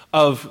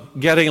 of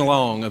getting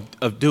along,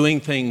 of doing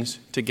things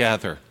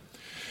together.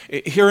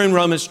 Here in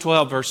Romans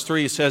 12, verse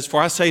 3, it says,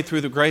 "For I say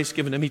through the grace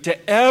given to me,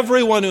 to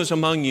everyone who is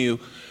among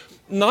you,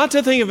 not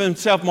to think of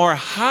himself more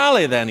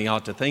highly than he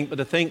ought to think, but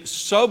to think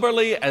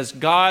soberly, as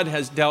God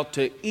has dealt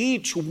to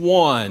each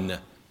one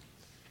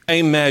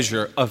a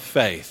measure of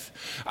faith."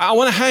 I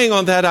want to hang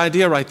on that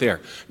idea right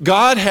there.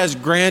 God has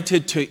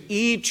granted to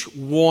each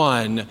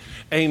one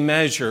a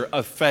measure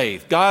of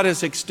faith. God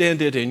has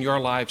extended in your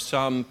life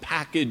some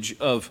package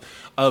of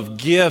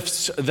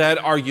gifts that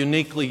are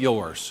uniquely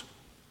yours.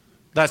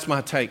 That's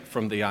my take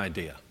from the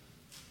idea.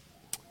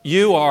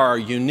 You are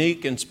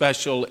unique and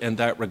special in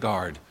that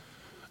regard.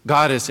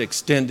 God has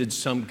extended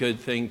some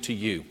good thing to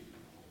you.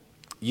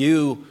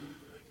 You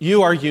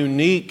are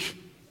unique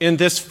in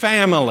this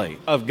family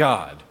of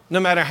God. No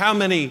matter how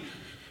many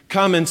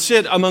come and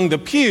sit among the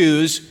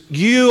pews,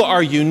 you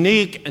are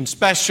unique and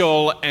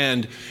special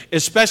and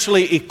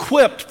especially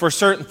equipped for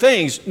certain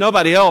things.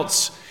 Nobody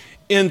else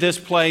in this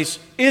place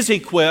is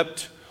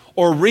equipped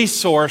or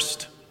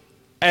resourced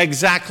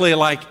exactly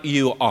like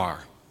you are.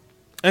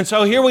 And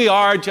so here we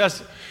are,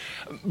 just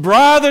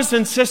brothers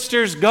and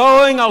sisters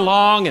going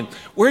along, and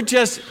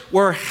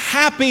we're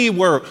happy,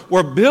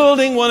 we're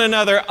building one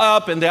another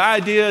up, and the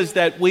idea is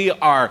that we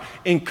are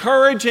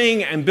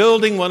encouraging and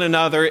building one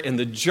another in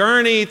the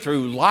journey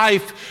through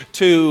life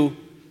to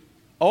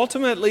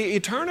ultimately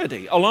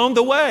eternity along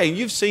the way.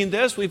 You've seen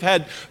this. We've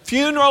had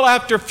funeral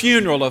after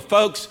funeral of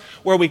folks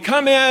where we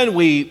come in,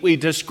 we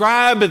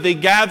describe the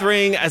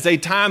gathering as a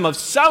time of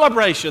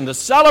celebration, the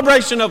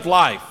celebration of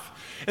life.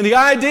 And the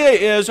idea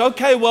is,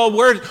 okay, well,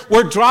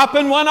 we're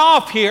dropping one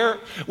off here.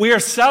 We are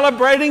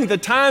celebrating the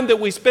time that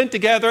we spent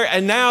together,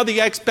 and now the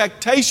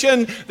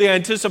expectation, the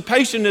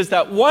anticipation is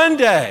that one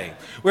day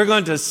we're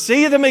going to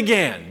see them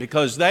again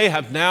because they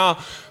have now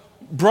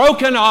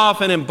broken off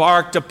and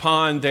embarked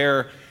upon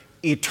their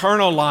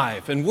eternal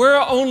life. And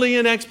we're only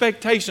in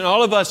expectation,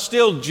 all of us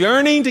still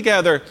journeying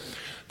together,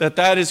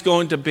 that is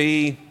going to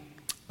be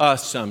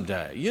us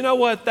someday. You know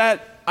what?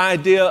 That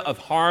idea of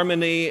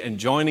harmony and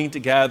joining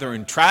together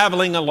and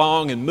traveling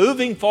along and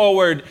moving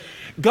forward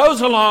goes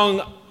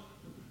along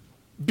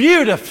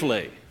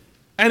beautifully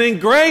and in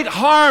great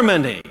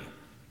harmony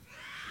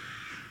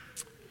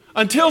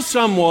until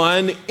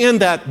someone in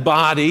that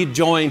body,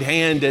 joined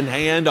hand in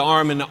hand,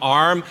 arm in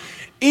arm,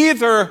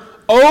 either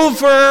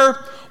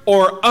over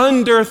or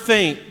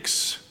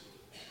underthinks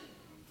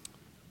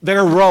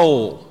their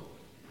role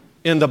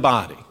in the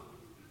body.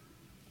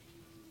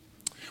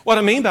 What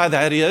I mean by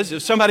that is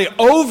if somebody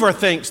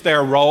overthinks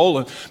their role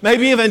and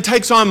maybe even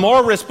takes on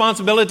more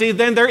responsibility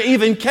than they're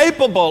even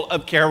capable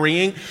of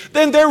carrying,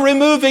 then they're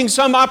removing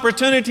some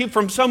opportunity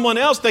from someone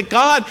else that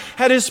God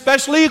had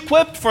especially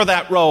equipped for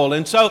that role.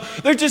 And so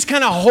they're just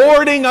kind of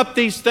hoarding up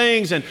these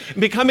things and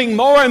becoming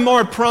more and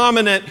more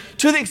prominent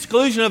to the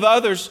exclusion of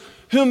others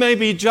who may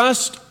be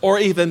just or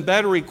even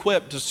better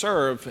equipped to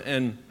serve.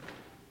 And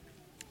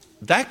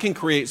that can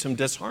create some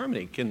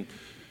disharmony, can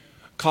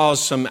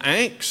cause some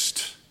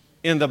angst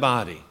in the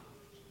body.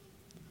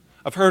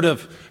 I've heard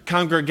of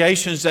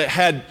congregations that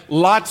had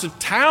lots of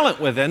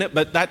talent within it,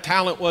 but that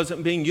talent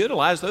wasn't being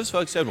utilized. Those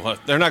folks said, well,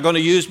 they're not going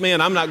to use me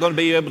and I'm not going to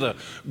be able to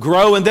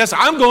grow in this.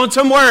 I'm going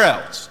somewhere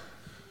else.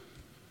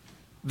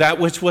 That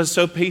which was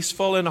so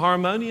peaceful and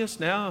harmonious,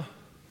 now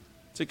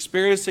it's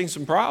experiencing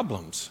some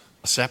problems.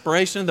 A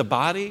separation of the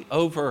body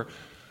over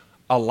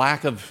a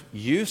lack of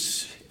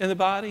use in the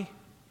body.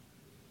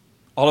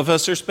 All of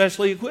us are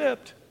specially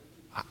equipped.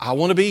 I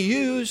want to be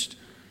used.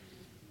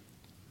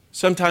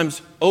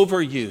 Sometimes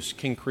overuse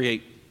can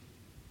create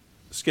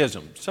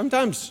schism.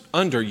 Sometimes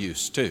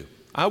underuse too.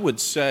 I'd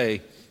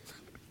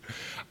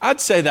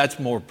say that's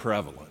more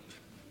prevalent.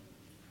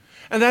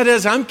 And that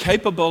is, I'm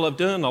capable of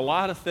doing a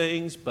lot of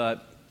things,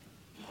 but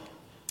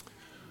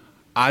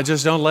I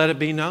just don't let it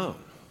be known.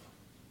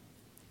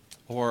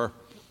 Or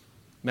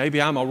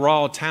maybe I'm a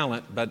raw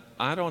talent, but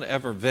I don't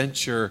ever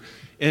venture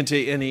into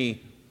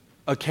any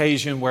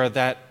occasion where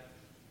that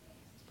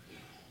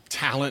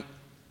talent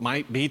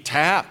might be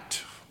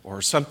tapped or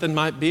something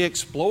might be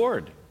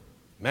explored.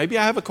 Maybe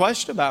I have a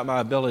question about my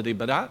ability,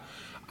 but I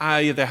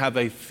either have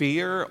a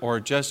fear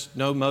or just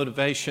no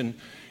motivation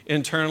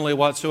internally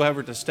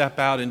whatsoever to step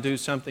out and do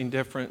something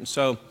different. And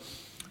so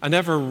I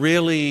never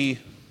really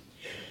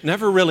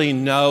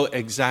know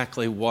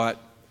exactly what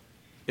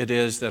it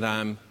is that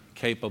I'm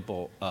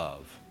capable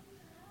of.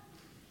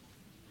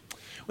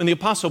 When the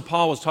Apostle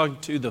Paul was talking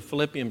to the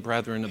Philippian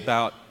brethren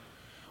about,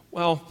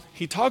 well,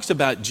 he talks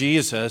about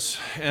Jesus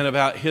and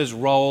about his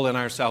role in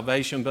our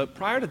salvation, but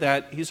prior to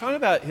that, he's talking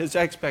about his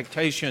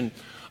expectation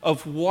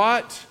of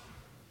what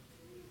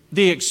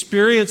the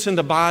experience in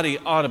the body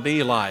ought to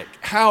be like,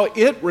 how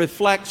it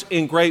reflects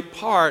in great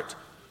part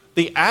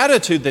the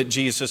attitude that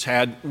Jesus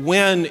had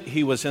when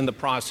he was in the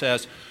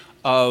process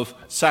of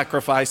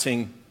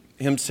sacrificing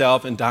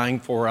himself and dying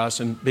for us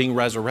and being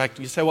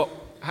resurrected. You say, well,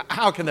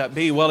 how can that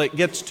be? Well, it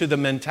gets to the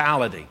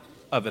mentality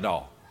of it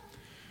all.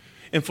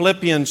 In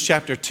Philippians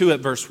chapter 2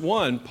 at verse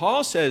 1,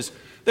 Paul says,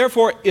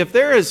 therefore, if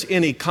there is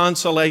any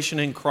consolation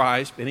in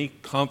Christ, any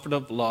comfort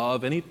of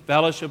love, any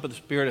fellowship of the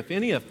Spirit, if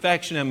any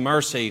affection and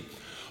mercy,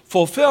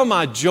 fulfill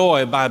my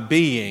joy by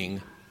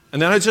being, and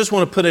then I just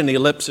want to put an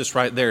ellipsis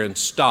right there and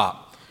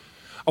stop.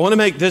 I want to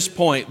make this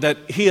point that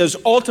he is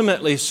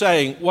ultimately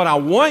saying, what I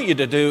want you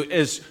to do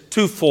is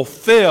to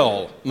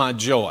fulfill my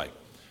joy.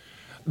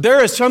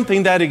 There is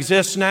something that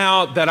exists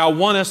now that I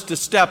want us to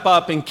step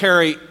up and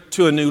carry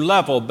to a new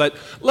level. But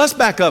let's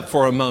back up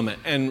for a moment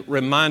and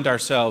remind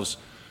ourselves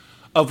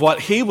of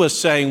what he was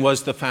saying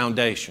was the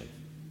foundation,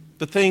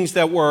 the things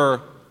that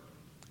were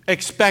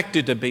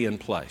expected to be in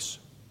place.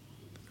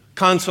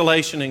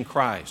 Consolation in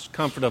Christ,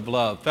 comfort of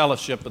love,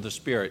 fellowship of the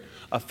Spirit,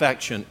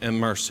 affection and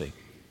mercy.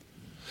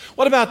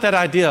 What about that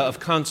idea of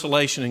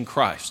consolation in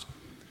Christ?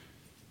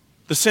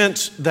 The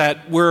sense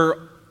that we're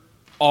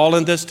all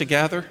in this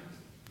together.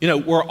 You know,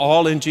 we're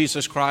all in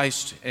Jesus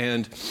Christ,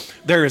 and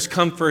there is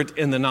comfort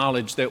in the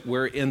knowledge that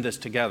we're in this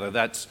together.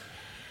 That's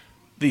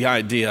the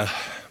idea.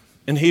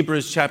 In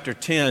Hebrews chapter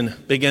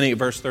 10, beginning at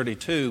verse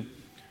 32,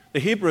 The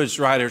Hebrews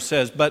writer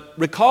says, "But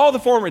recall the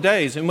former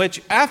days in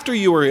which, after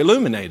you were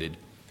illuminated,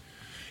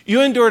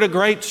 you endured a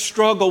great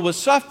struggle with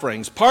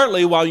sufferings,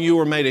 partly while you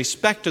were made a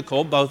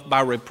spectacle, both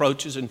by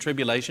reproaches and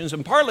tribulations,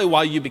 and partly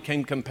while you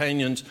became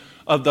companions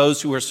of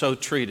those who were so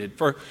treated.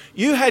 For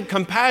you had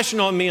compassion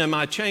on me and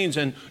my chains,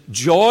 and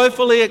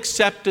joyfully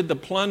accepted the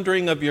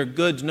plundering of your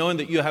goods, knowing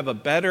that you have a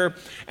better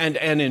and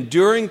an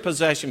enduring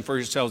possession for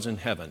yourselves in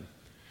heaven.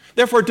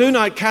 Therefore do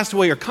not cast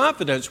away your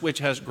confidence, which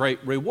has great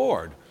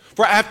reward.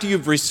 For after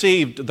you've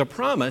received the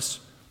promise,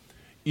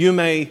 you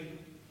may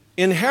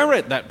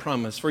inherit that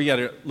promise for yet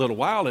a little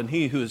while, and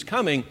he who is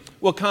coming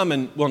will come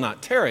and will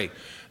not tarry.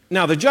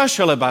 Now the just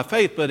shall live by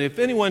faith, but if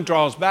anyone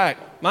draws back,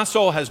 my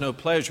soul has no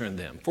pleasure in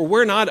them. For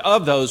we're not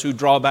of those who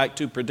draw back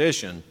to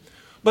perdition,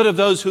 but of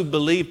those who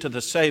believe to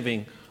the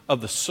saving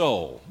of the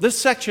soul." This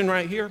section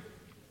right here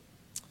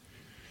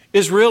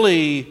is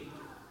really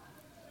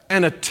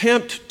an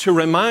attempt to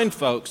remind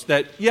folks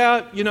that,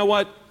 yeah, you know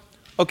what?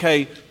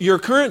 Okay, your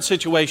current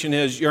situation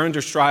is you're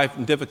under strife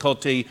and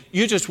difficulty.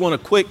 You just want to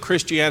quit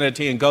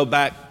Christianity and go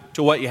back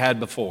to what you had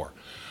before.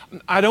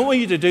 I don't want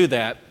you to do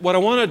that. What I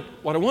want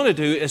to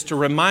do is to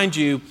remind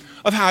you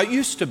of how it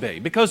used to be,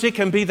 because it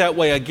can be that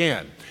way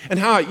again. And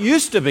how it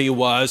used to be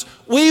was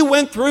we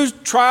went through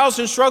trials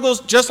and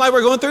struggles just like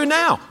we're going through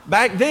now,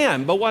 back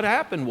then. But what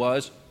happened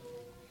was,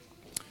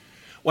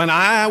 when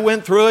I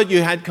went through it,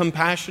 you had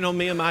compassion on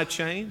me and my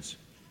chains.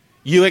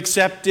 You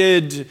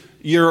accepted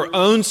your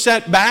own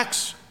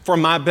setbacks for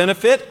my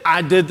benefit.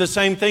 I did the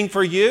same thing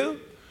for you.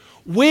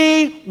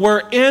 We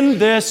were in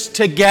this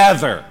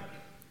together.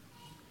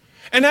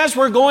 And as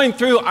we're going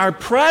through our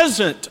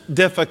present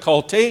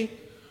difficulty,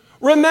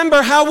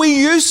 remember how we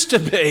used to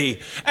be.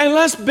 And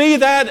let's be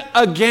that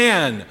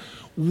again.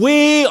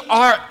 We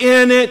are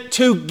in it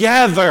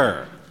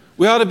together.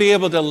 We ought to be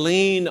able to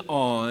lean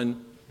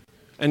on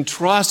and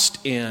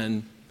trust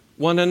in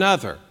one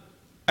another.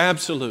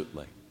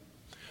 Absolutely.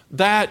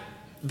 That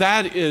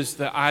is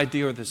the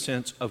idea or the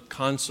sense of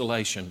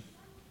consolation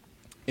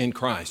in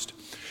Christ.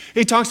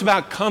 He talks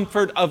about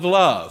comfort of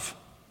love.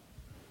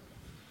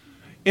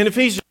 In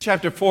Ephesians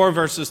chapter 4,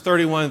 verses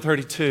 31 and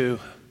 32,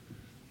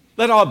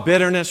 "Let all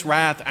bitterness,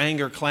 wrath,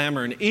 anger,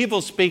 clamor, and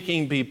evil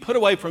speaking be put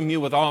away from you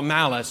with all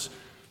malice,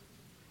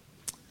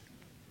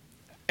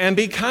 and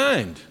be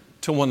kind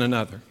to one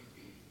another,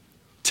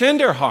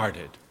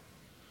 tender-hearted,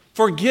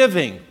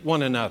 forgiving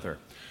one another,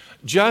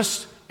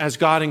 just as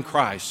God in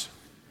Christ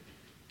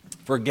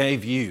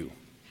forgave you."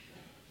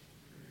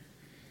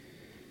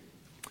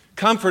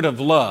 Comfort of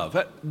love.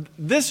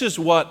 This is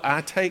what I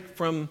take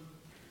from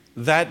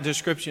that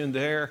description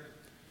there.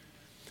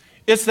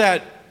 It's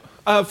that,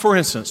 for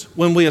instance,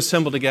 when we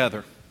assemble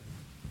together,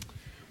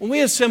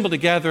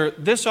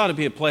 this ought to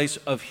be a place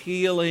of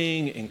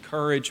healing,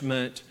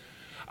 encouragement,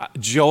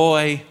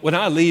 joy. When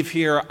I leave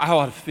here, I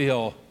ought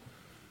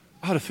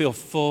to feel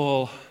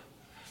full.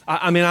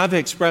 I mean, I've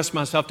expressed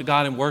myself to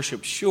God in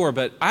worship, sure,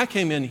 but I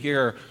came in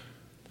here,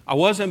 I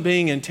wasn't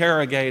being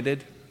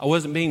interrogated. I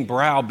wasn't being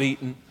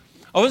browbeaten.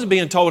 I wasn't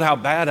being told how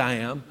bad I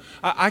am.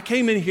 I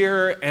came in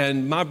here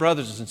and my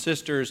brothers and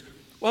sisters,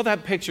 well,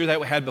 that picture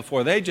that we had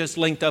before, they just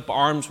linked up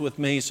arms with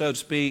me, so to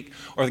speak,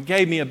 or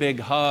gave me a big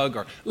hug,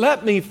 or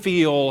let me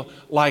feel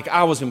like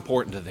I was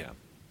important to them,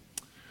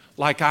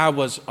 like I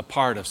was a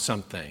part of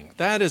something.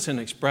 That is an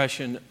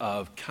expression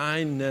of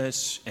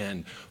kindness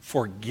and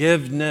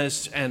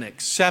forgiveness and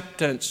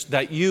acceptance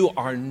that you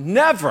are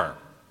never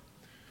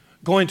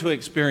going to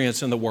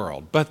experience in the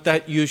world, but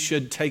that you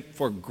should take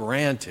for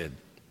granted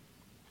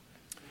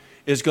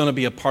is going to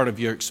be a part of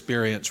your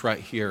experience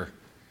right here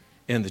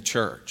in the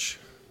church.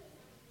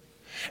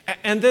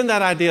 And then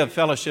that idea of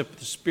fellowship with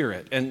the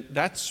Spirit, and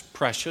that's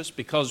precious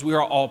because we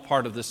are all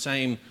part of the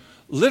same,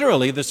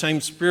 literally the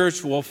same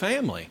spiritual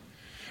family.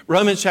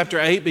 Romans chapter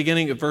 8,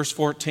 beginning at verse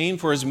 14,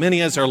 "For as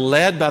many as are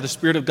led by the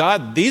Spirit of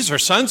God, these are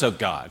sons of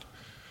God.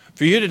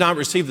 For you did not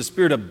receive the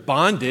spirit of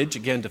bondage,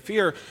 again to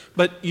fear,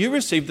 but you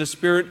received the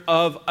spirit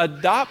of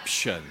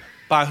adoption,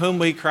 by whom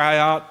we cry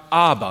out,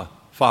 Abba,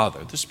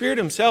 Father." The Spirit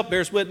Himself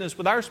bears witness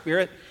with our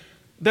spirit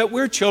that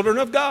we're children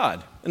of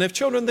God. And if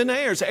children, then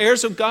heirs,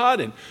 heirs of God,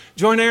 and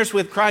joint heirs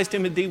with Christ.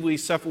 And indeed we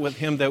suffer with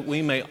Him that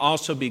we may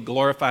also be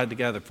glorified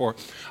together. For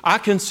I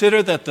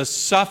consider that the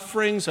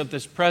sufferings of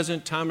this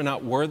present time are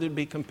not worthy to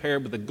be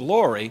compared with the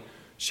glory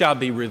shall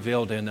be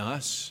revealed in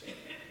us.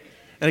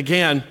 And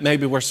again,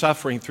 maybe we're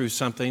suffering through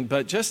something,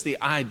 but just the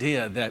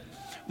idea that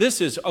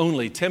this is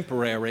only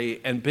temporary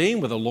and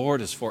being with the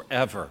Lord is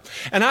forever.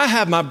 And I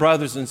have my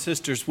brothers and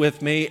sisters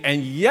with me,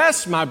 and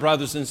yes, my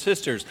brothers and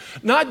sisters,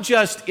 not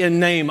just in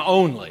name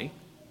only,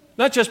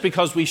 not just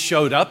because we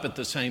showed up at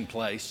the same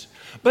place,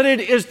 but it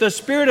is the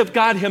Spirit of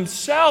God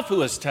Himself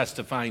who is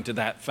testifying to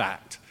that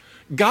fact.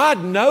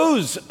 God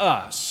knows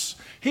us.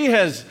 He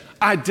has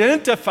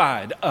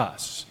identified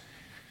us.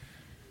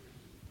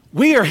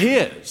 We are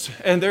His,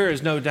 and there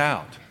is no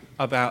doubt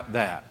about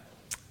that.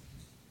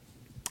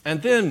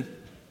 And then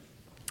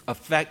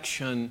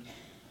affection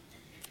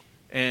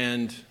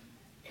and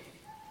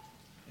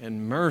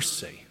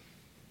mercy.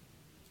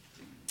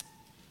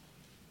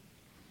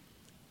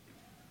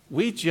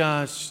 we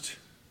just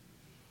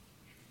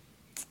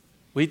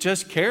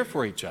care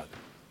for each other.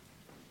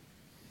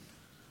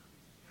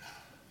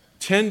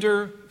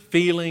 Tender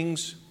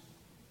feelings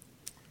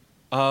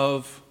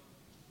of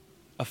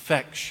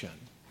affection.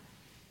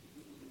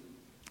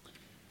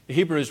 The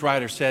Hebrews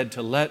writer said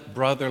to let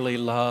brotherly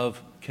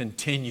love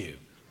continue.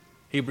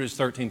 Hebrews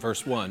 13,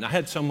 verse 1. I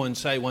had someone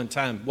say one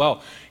time,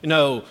 well,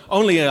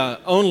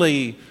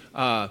 only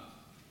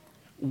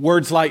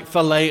words like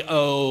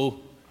phileo,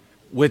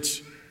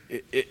 which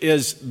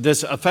is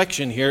this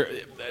affection here,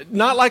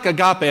 not like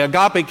agape.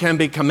 Agape can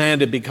be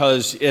commanded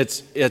because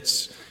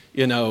it's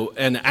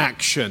an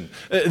action.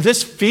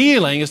 This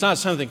feeling is not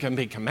something that can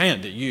be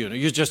commanded.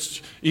 You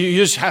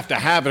just have to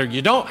have it or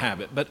you don't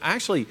have it. But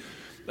actually,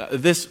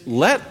 this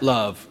let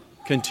love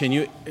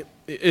continue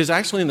is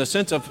actually in the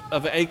sense of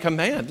a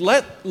command.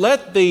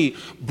 Let the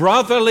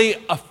brotherly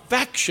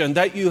affection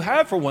that you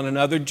have for one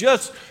another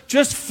just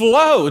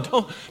flow.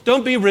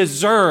 Don't be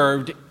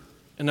reserved,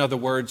 in other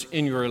words,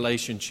 in your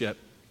relationship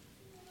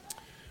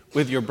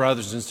with your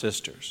brothers and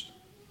sisters.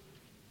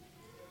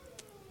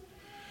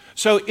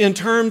 So in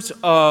terms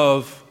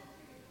of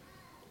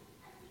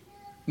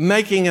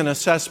making an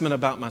assessment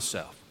about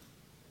myself,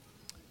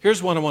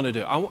 here's what I want to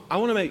do. I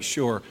want to make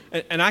sure,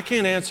 and I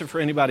can't answer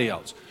for anybody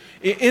else.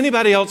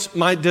 Anybody else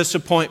might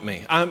disappoint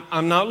me.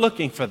 I'm not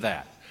looking for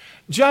that.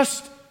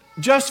 Just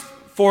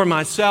for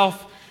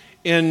myself,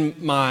 in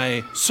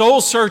my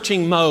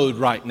soul-searching mode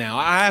right now,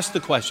 I ask the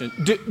question,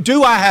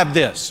 do I have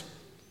this?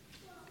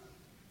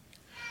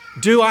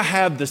 Do I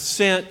have the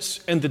sense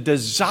and the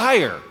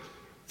desire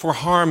for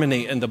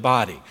harmony in the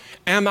body?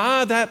 Am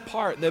I that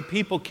part that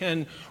people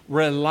can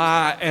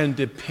rely and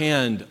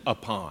depend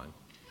upon?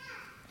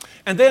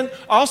 And then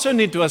I also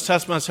need to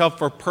assess myself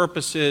for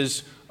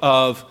purposes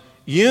of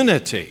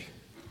unity.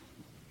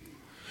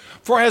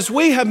 For as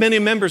we have many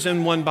members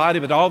in one body,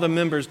 but all the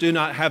members do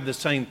not have the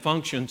same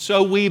function,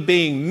 so we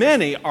being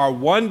many are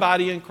one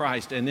body in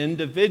Christ and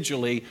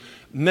individually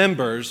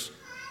members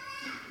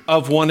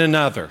of one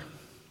another.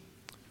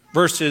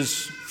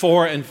 Verses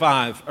 4 and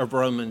 5 of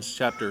Romans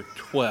chapter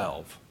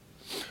 12.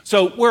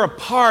 So we're a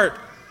part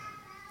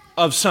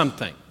of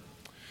something.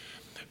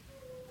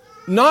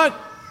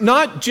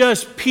 Not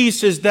just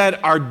pieces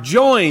that are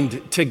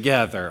joined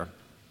together,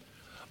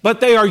 but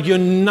they are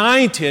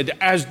united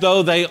as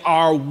though they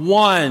are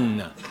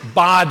one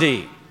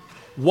body.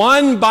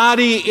 One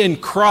body in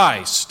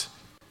Christ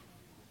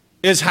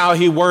is how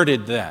he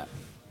worded that.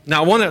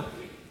 Now I want to,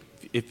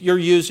 if you're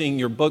using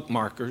your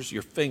bookmarkers,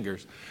 your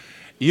fingers,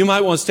 you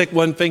might want to stick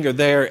one finger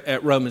there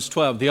at Romans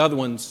 12, the other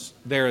one's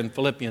there in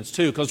Philippians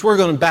 2, because we're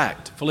going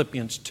back to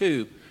Philippians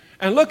 2.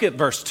 And look at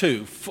verse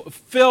 2.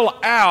 Fill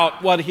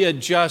out what he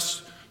had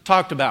just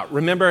talked about.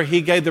 Remember,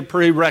 he gave the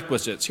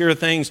prerequisites. Here are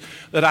things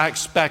that I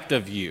expect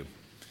of you.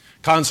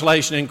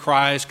 Consolation in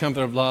Christ,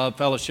 comfort of love,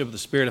 fellowship of the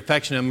Spirit,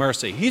 affection and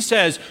mercy. He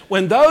says,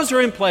 when those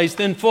are in place,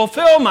 then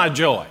fulfill my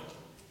joy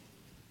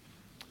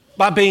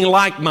by being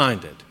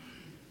like-minded,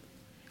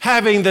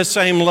 having the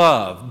same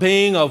love,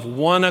 being of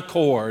one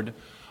accord,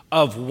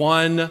 of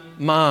one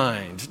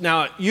mind.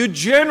 Now, you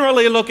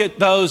generally look at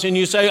those and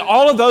you say,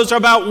 all of those are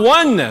about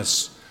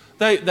oneness.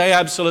 They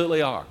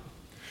absolutely are.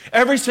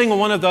 Every single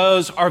one of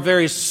those are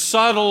very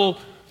subtle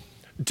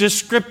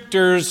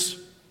descriptors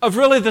of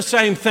really the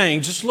same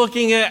thing, just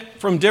looking at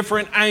from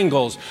different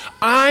angles.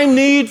 I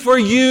need for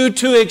you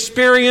to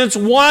experience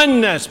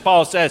oneness,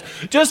 Paul says.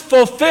 Just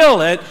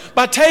fulfill it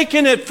by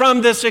taking it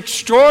from this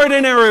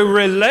extraordinary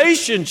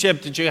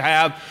relationship that you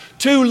have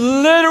to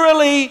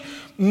literally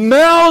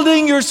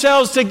melding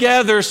yourselves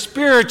together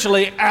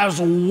spiritually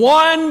as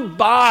one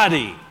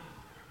body,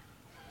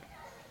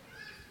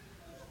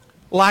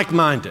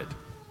 like-minded.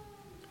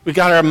 We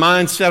got our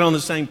minds set on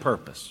the same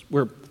purpose.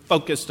 We're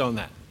focused on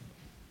that.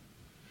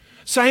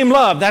 Same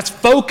love. That's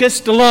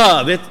focused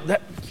love.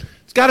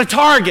 It's got a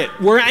target.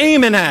 We're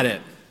aiming at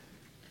it.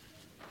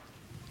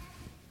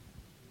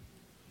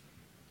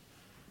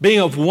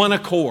 Being of one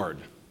accord.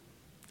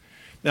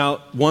 Now,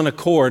 one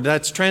accord,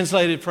 that's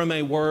translated from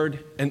a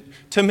word, and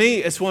to me,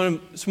 it's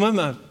one of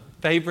my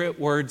favorite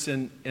words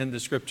in the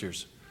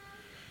Scriptures.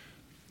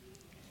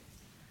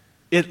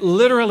 It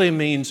literally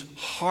means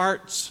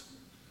hearts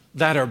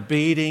that are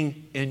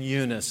beating in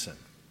unison.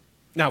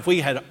 Now, if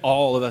we had,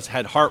 all of us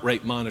had heart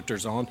rate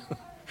monitors on,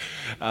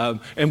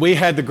 and we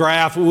had the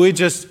graph,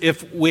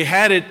 if we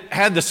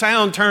had the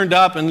sound turned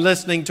up and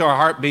listening to our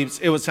heartbeats,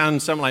 it would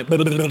sound something like,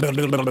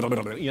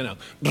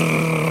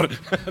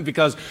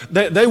 because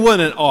they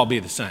wouldn't all be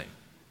the same.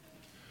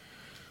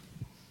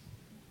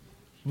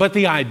 But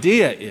the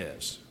idea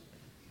is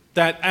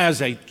that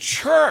as a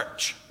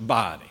church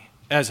body,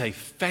 as a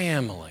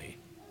family,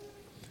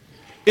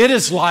 it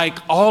is like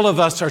all of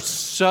us are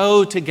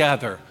so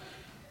together,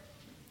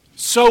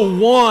 so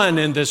one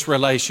in this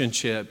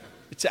relationship.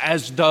 It's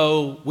as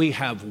though we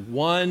have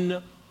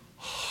one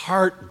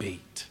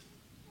heartbeat.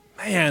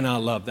 Man, I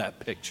love that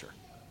picture.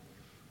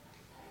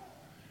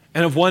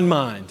 And of one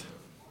mind.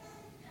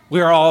 We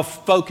are all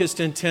focused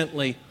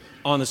intently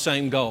on the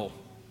same goal.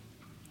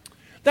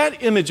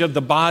 That image of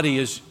the body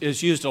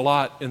is used a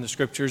lot in the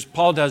Scriptures.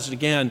 Paul does it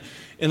again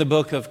in the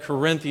book of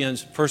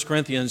Corinthians, 1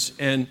 Corinthians.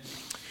 And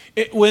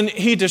when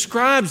he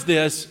describes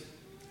this,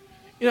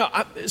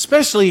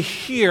 especially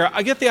here,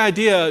 I get the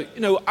idea,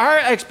 our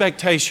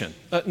expectation,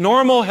 a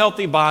normal,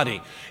 healthy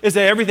body, is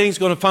that everything's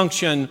going to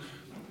function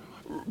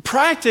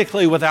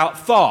practically without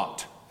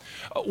thought.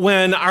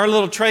 When our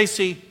little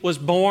Tracy was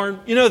born,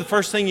 the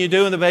first thing you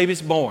do when the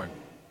baby's born?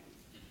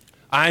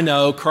 I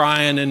know,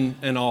 crying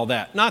and all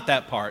that. Not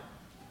that part.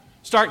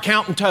 Start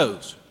counting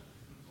toes.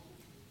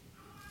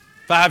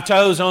 5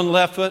 toes on the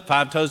left foot,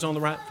 5 toes on the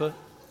right foot,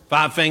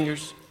 5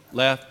 fingers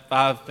left,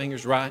 5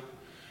 fingers right.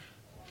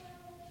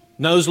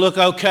 Nose look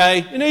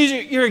okay.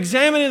 You're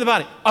examining the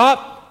body.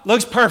 Up,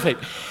 looks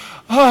perfect.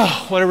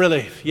 Oh, what a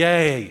relief.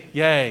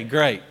 Yay,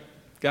 great.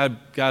 Got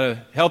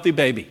a healthy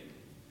baby.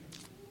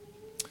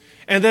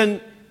 And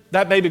then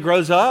that baby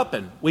grows up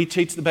and we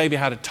teach the baby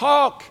how to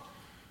talk.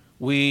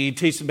 We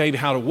teach the baby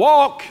how to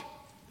walk.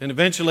 And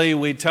eventually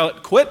we tell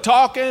it, quit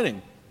talking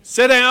and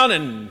sit down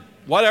and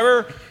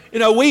whatever.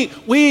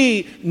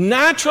 We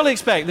naturally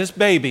expect this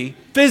baby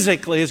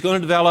physically is going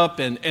to develop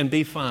and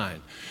be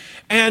fine.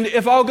 And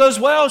if all goes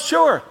well,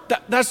 sure,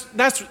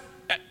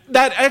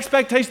 that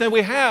expectation that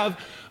we have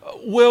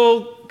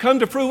will come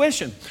to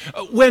fruition.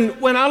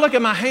 When I look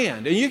at my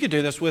hand, and you can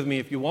do this with me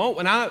if you want,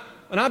 when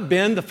I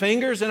bend the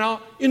fingers and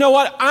all, you know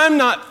what? I'm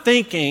not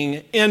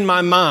thinking in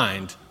my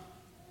mind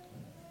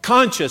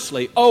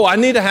consciously, I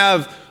need to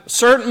have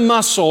certain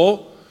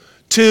muscle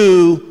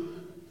to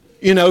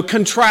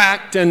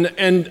contract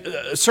and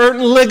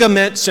certain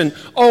ligaments and,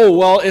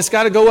 it's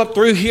got to go up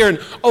through here. And,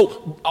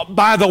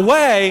 by the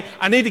way,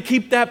 I need to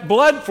keep that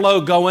blood flow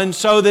going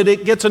so that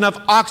it gets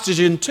enough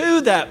oxygen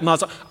to that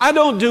muscle. I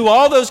don't do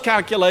all those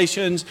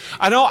calculations.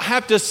 I don't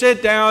have to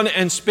sit down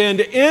and spend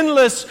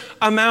endless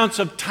amounts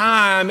of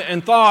time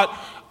and thought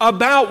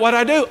about what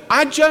I do.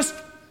 I just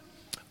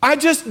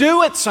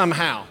do it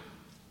somehow.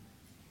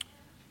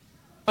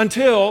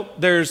 Until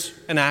there's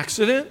an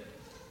accident,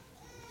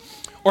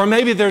 or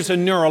maybe there's a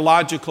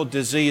neurological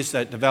disease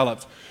that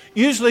develops.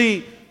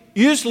 Usually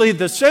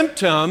the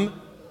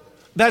symptom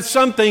that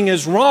something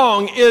is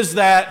wrong is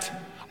that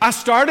I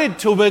started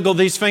to wiggle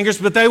these fingers,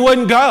 but they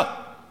wouldn't go.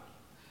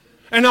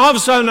 And all of a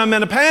sudden I'm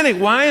in a panic.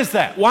 Why is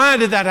that? Why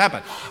did that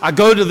happen? I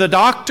go to the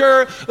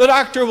doctor. The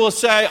doctor will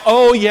say,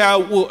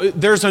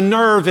 there's a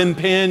nerve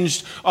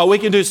impinged. We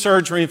can do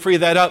surgery and free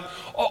that up.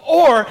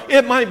 Or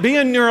it might be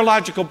a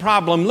neurological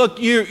problem. Look,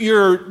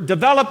 you're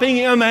developing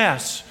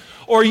MS.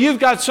 Or you've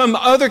got some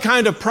other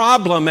kind of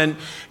problem and,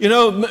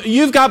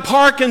 you've got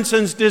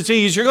Parkinson's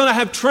disease. You're going to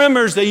have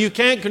tremors that you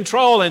can't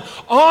control and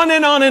on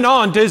and on and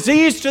on.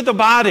 Disease to the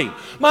body.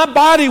 My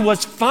body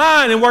was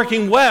fine and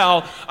working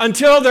well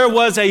until there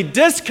was a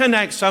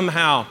disconnect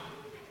somehow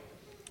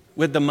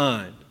with the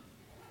mind.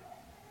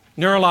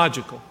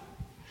 Neurological.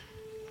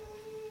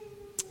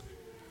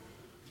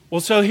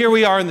 Well, so here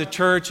we are in the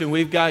church and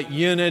we've got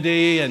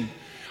unity and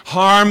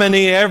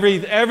harmony.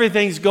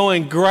 Everything's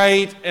going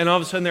great and all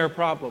of a sudden there are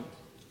problems.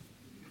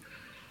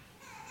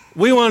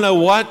 We want to know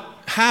what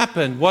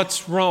happened,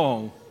 what's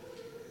wrong.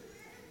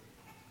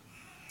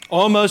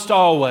 Almost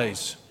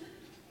always,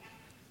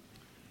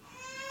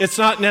 it's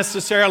not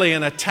necessarily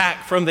an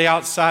attack from the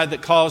outside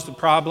that caused the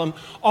problem.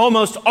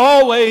 Almost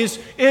always,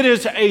 it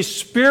is a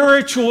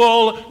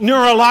spiritual,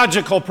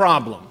 neurological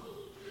problem.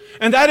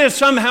 And that is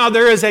somehow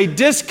there is a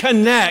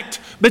disconnect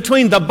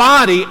between the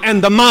body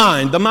and the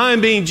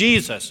mind being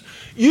Jesus.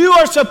 You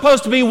are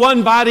supposed to be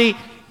one body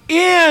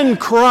in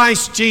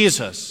Christ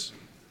Jesus.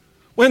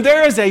 When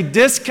there is a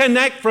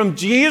disconnect from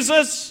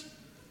Jesus,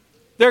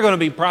 there are going to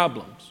be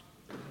problems.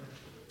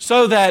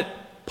 So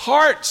that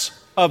parts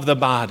of the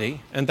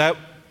body, and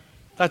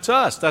that's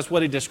us, that's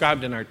what he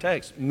described in our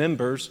text,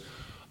 members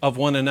of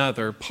one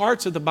another,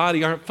 parts of the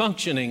body aren't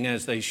functioning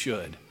as they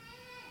should.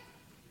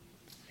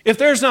 If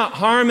there's not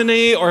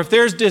harmony or if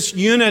there's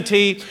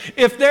disunity,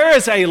 if there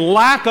is a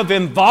lack of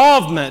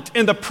involvement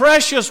in the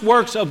precious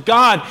works of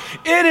God,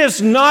 it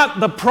is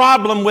not the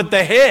problem with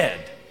the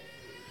head.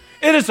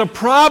 It is a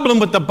problem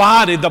with the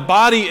body. The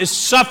body is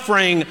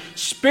suffering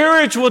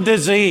spiritual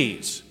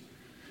disease.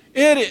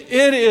 It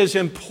is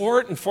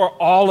important for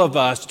all of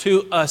us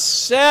to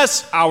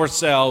assess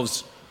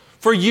ourselves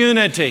for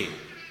unity,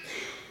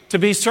 to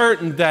be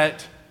certain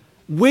that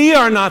we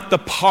are not the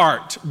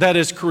part that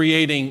is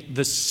creating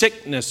the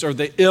sickness or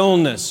the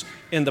illness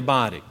in the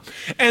body.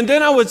 And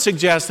then I would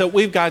suggest that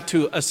we've got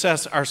to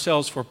assess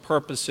ourselves for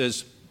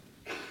purposes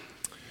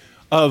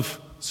of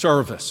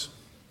service.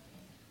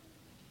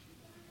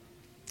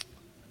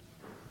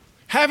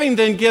 Having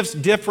then gifts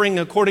differing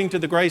according to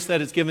the grace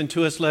that is given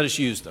to us, let us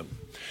use them.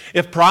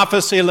 If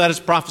prophecy, let us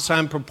prophesy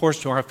in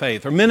proportion to our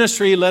faith. Or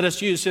ministry, let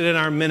us use it in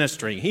our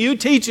ministry. He who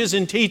teaches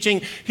in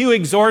teaching, he who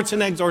exhorts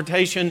in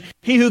exhortation,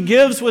 he who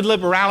gives with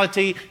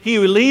liberality, he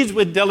who leads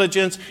with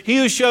diligence, he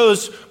who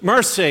shows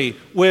mercy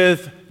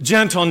with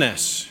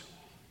gentleness.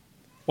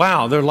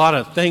 Wow, there are a lot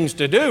of things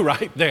to do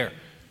right there.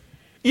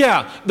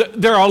 Yeah,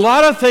 there are a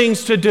lot of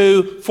things to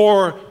do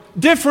for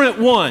different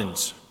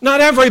ones. Not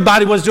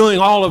everybody was doing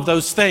all of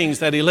those things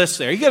that he lists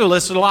there. He could have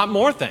listed a lot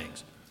more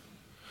things.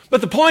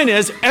 But the point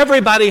is,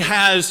 everybody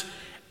has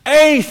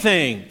a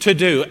thing to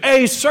do,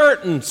 a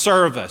certain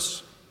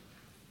service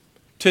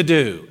to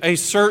do, a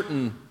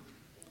certain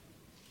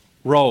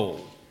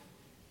role.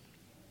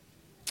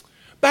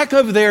 Back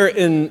over there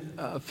in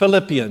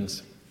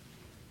Philippians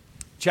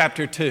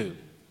chapter 2.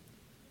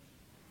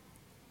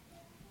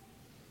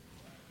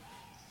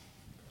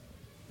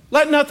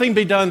 Let nothing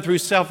be done through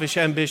selfish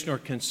ambition or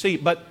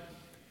conceit, but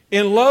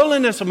in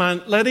lowliness of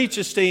mind, let each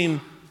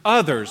esteem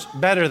others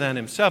better than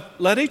himself.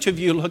 Let each of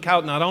you look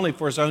out not only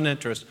for his own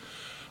interest,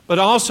 but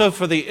also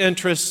for the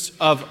interests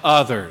of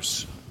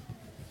others.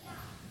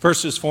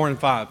 Verses 4 and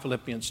 5,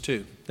 Philippians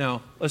 2.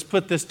 Now, let's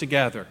put this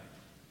together.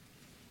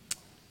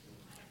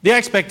 The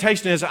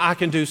expectation is I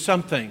can do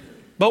something,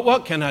 but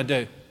what can I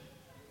do?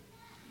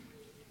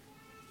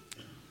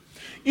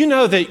 You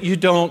know that you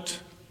don't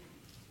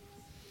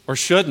or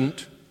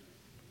shouldn't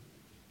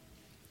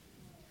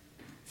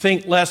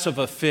think less of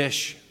a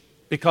fish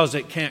because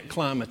it can't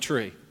climb a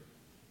tree,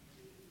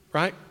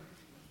 right?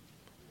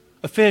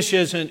 A fish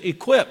isn't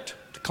equipped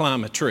to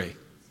climb a tree.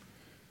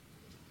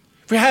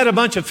 If we had a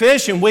bunch of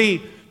fish and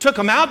we took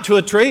them out to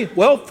a tree,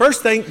 well,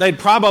 first thing, they'd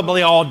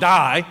probably all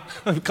die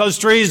because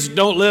trees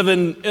don't live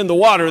in the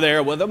water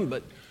there with them.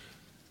 But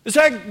it's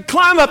like,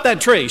 climb up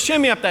that tree,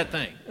 shimmy up that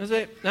thing. I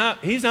say, no,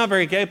 he's not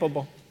very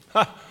capable.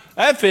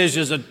 That fish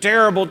is a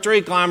terrible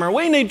tree climber.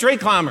 We need tree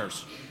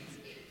climbers.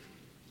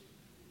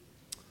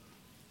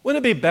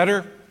 Wouldn't it be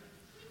better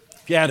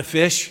if you had a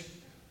fish?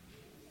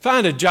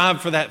 Find a job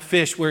for that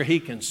fish where he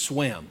can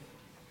swim.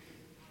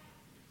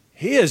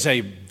 He is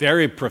a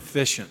very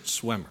proficient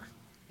swimmer.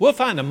 We'll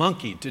find a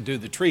monkey to do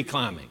the tree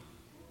climbing.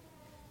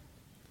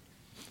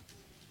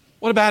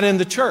 What about in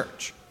the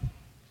church?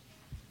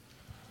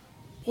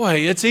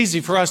 Boy, it's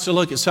easy for us to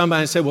look at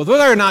somebody and say, well,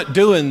 they're not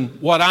doing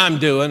what I'm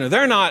doing, or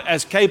they're not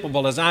as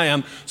capable as I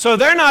am, so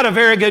they're not a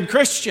very good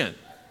Christian.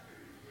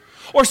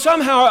 Or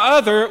somehow or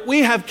other,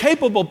 we have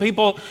capable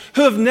people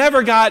who have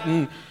never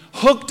gotten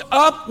hooked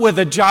up with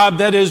a job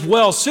that is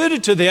well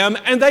suited to them,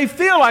 and they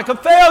feel like a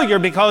failure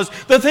because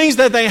the things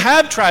that they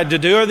have tried to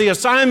do or the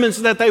assignments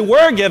that they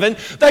were given,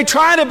 they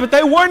tried it, but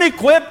they weren't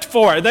equipped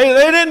for it. They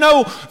didn't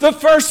know the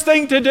first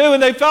thing to do,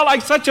 and they felt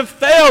like such a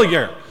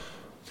failure.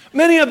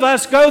 Many of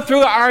us go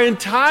through our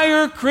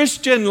entire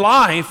Christian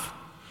life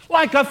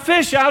like a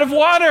fish out of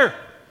water.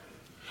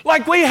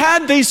 Like we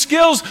had these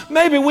skills,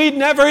 maybe we'd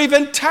never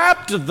even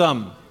tapped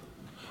them.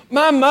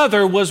 My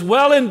mother was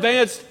well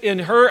advanced in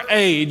her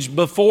age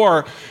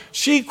before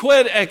she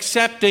quit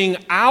accepting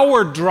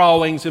our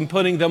drawings and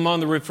putting them on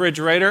the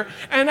refrigerator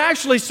and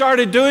actually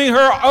started doing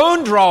her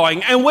own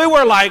drawing. And we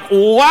were like,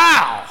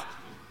 wow,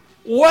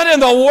 what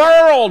in the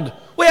world?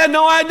 We had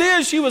no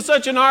idea she was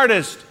such an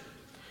artist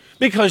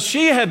because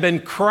she had been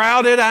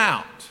crowded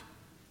out.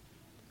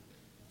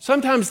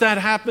 Sometimes that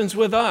happens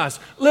with us.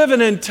 Live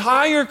an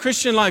entire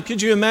Christian life,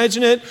 could you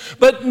imagine it?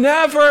 But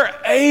never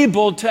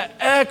able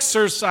to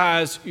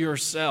exercise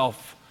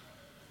yourself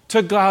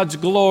to God's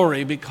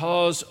glory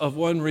because of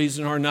one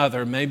reason or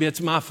another. Maybe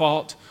it's my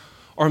fault,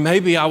 or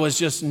maybe I was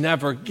just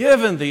never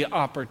given the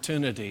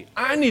opportunity.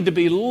 I need to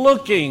be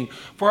looking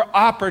for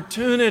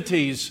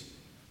opportunities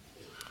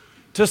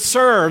to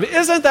serve.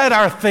 Isn't that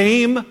our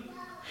theme?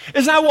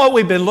 Isn't that what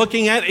we've been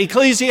looking at?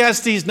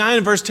 Ecclesiastes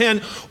 9 verse 10,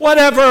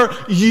 whatever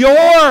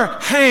your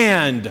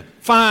hand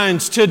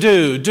finds to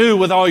do, do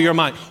with all your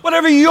might.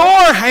 Whatever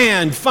your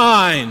hand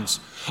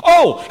finds.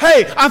 Oh,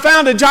 hey, I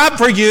found a job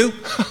for you.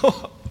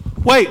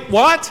 Wait,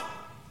 what?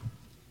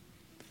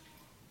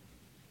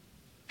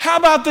 How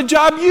about the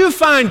job you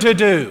find to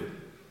do?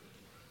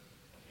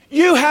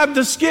 You have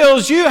the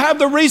skills, you have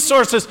the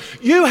resources,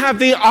 you have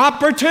the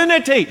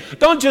opportunity.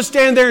 Don't just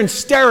stand there and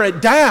stare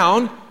it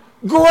down.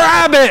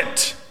 Grab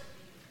it.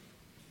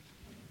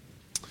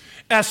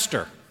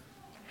 Esther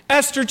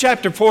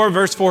chapter 4,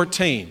 verse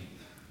 14.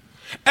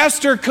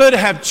 Esther could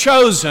have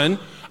chosen,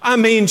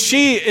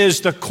 she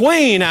is the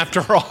queen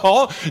after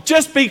all.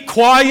 Just be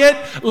quiet,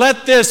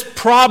 let this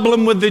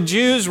problem with the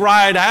Jews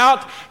ride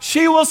out.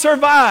 She will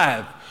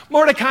survive.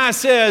 Mordecai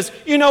says,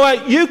 you know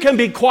what, you can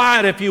be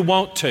quiet if you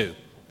want to.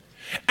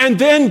 And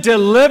then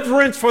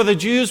deliverance for the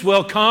Jews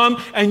will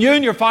come, and you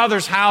and your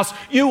father's house,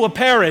 you will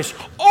perish.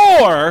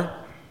 Or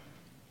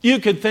you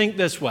could think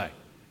this way.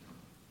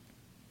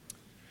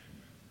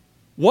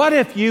 What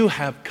if you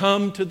have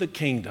come to the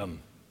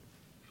kingdom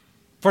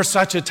for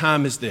such a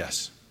time as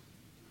this?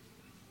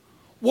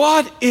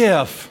 What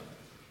if,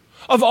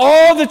 of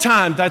all the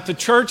time that the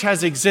church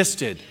has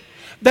existed,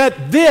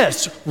 that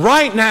this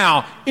right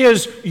now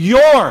is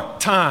your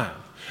time?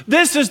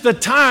 This is the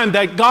time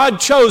that God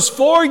chose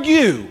for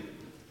you.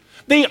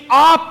 The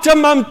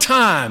optimum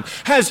time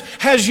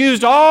has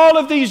used all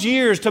of these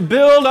years to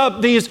build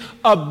up these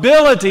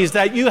abilities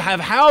that you have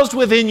housed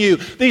within you,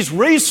 these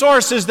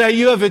resources that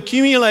you have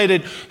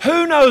accumulated.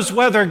 Who knows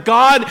whether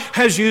God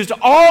has used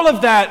all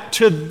of that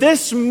to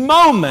this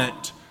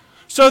moment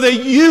so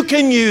that you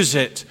can use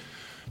it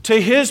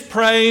to His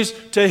praise,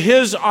 to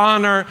His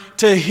honor,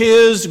 to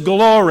His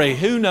glory.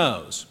 Who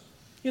knows?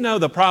 You know,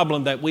 the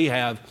problem that we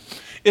have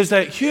is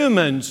that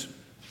humans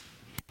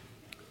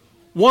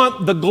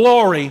want the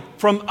glory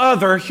from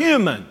other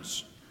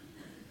humans.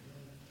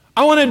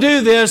 I want to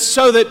do this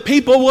so that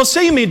people will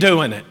see me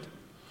doing it.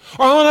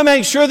 Or I want to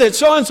make sure that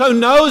so-and-so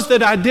knows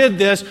that I did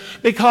this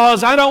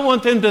because I don't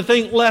want them to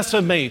think less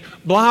of me.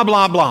 Blah,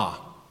 blah, blah.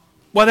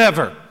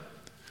 Whatever.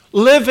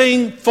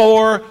 Living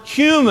for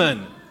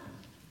human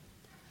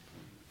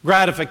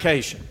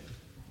gratification.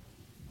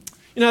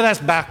 You know, that's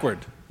backward.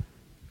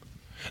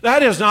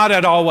 That is not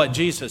at all what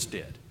Jesus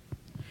did.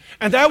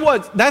 And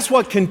that's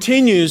what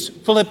continues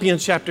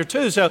Philippians chapter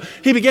 2. So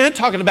he began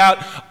talking about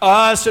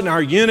us and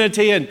our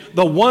unity and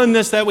the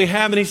oneness that we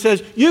have. And he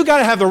says, you got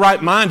to have the right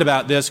mind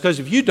about this, because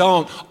if you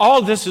don't,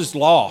 all this is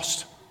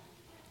lost.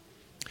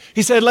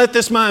 He said, let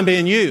this mind be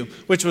in you,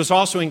 which was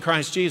also in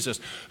Christ Jesus,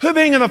 who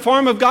being in the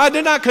form of God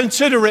did not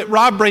consider it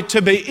robbery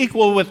to be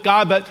equal with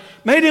God, but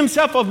made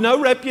himself of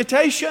no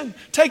reputation,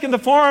 taking the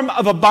form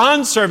of a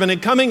bondservant and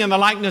coming in the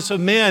likeness of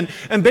men,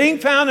 and being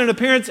found in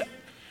appearance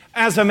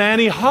as a man,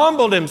 he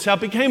humbled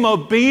himself, became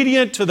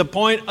obedient to the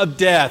point of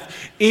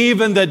death,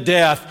 even the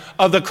death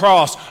of the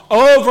cross.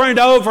 Over and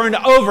over and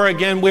over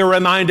again, we're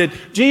reminded,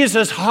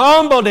 Jesus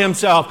humbled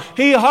himself.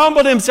 He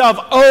humbled himself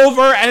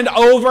over and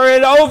over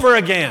and over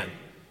again.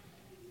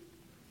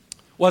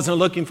 Wasn't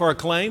looking for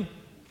acclaim.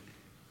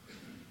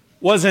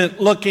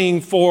 Wasn't looking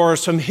for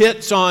some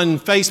hits on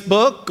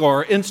Facebook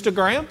or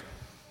Instagram.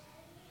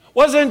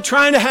 Wasn't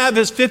trying to have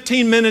his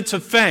 15 minutes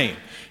of fame.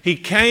 He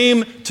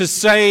came to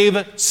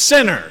save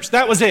sinners.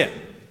 That was it.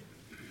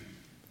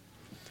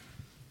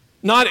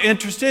 Not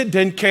interested,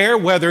 didn't care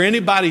whether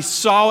anybody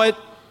saw it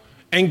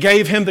and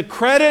gave him the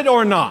credit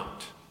or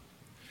not.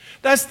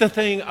 That's the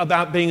thing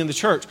about being in the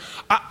church.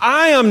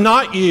 I am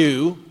not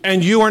you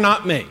and you are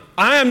not me.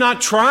 I am not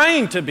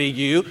trying to be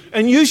you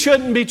and you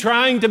shouldn't be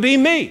trying to be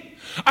me.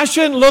 I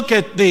shouldn't look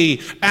at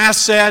the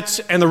assets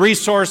and the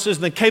resources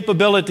and the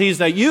capabilities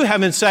that you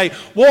have and say,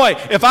 boy,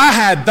 if I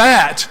had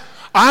that,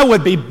 I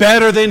would be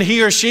better than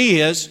he or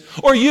she is.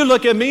 Or you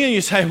look at me and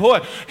you say,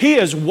 boy, he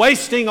is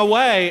wasting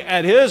away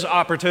at his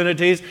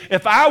opportunities.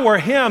 If I were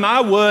him,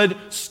 I would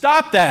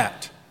stop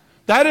that.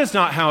 That is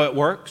not how it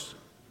works.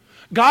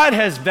 God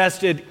has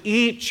vested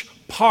each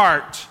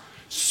part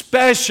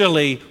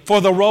specially for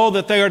the role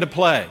that they are to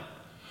play.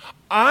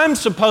 I'm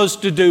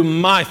supposed to do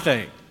my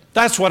thing.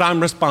 That's what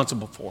I'm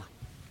responsible for.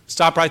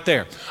 Stop right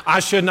there. I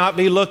should not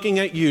be looking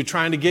at you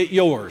trying to get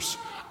yours.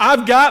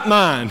 I've got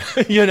mine,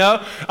 you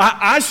know.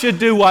 I should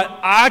do what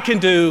I can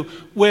do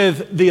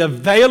with the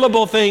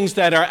available things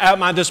that are at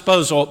my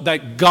disposal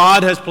that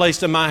God has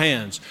placed in my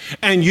hands.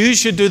 And you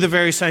should do the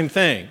very same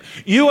thing.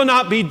 You will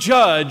not be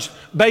judged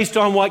based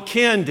on what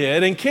Ken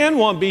did, and Ken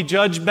won't be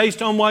judged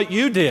based on what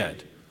you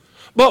did.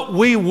 But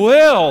we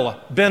will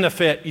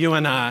benefit, you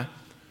and I,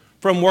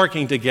 from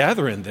working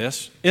together in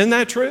this. Isn't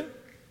that true?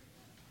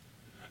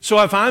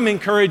 So if I'm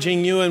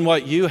encouraging you in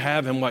what you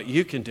have and what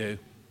you can do,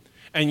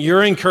 and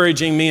you're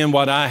encouraging me in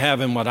what I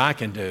have and what I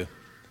can do,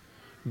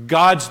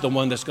 God's the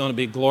one that's going to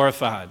be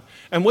glorified.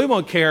 And we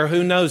won't care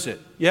who knows it.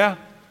 Yeah?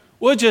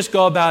 We'll just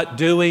go about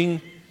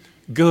doing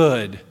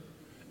good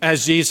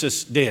as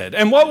Jesus did.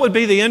 And what would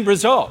be the end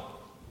result?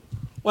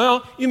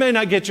 Well, you may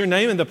not get your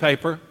name in the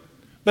paper,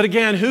 but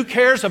again, who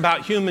cares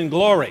about human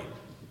glory?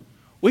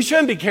 We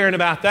shouldn't be caring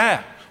about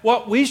that.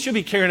 What we should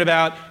be caring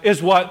about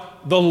is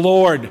what the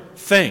Lord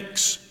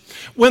thinks.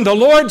 When the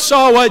Lord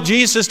saw what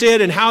Jesus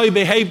did and how he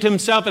behaved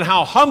himself and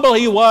how humble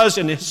he was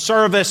in his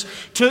service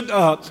to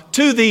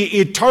the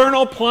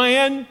eternal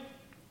plan,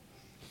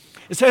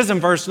 it says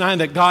in verse 9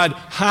 that God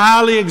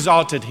highly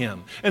exalted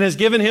him and has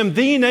given him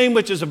the name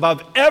which is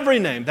above every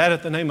name, that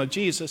at the name of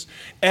Jesus,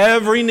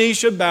 every knee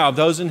should bow,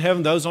 those in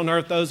heaven, those on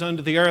earth, those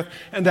under the earth,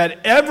 and that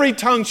every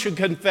tongue should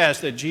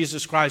confess that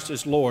Jesus Christ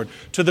is Lord,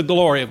 to the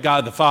glory of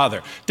God the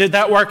Father. Did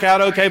that work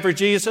out okay for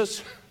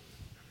Jesus?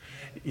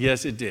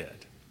 Yes, it did.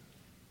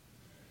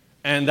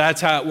 And that's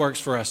how it works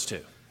for us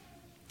too.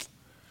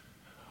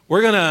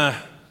 We're going to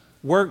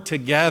work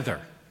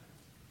together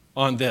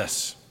on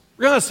this.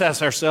 We're going to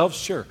assess ourselves,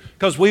 sure,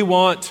 because we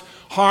want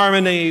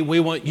harmony, we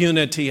want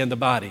unity in the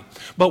body.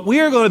 But we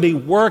are going to be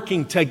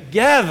working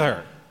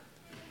together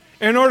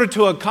in order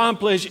to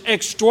accomplish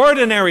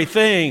extraordinary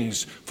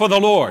things for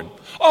the Lord.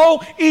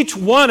 Oh, each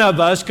one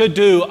of us could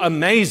do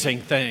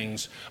amazing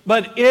things,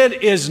 but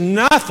it is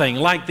nothing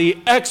like the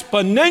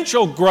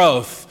exponential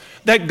growth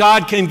that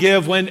God can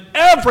give when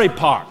every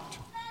part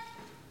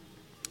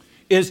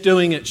is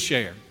doing its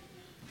share.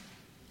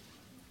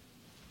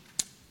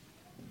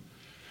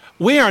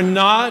 We are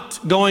not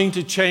going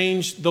to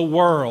change the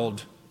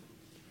world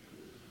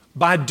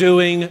by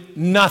doing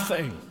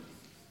nothing.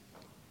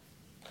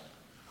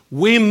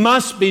 We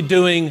must be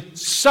doing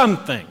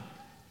something.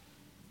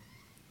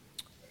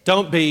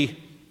 Don't be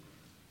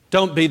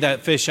that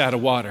fish out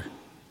of water.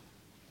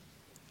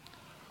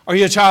 Are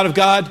you a child of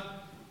God?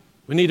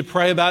 We need to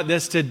pray about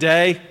this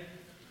today.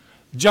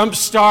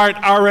 Jumpstart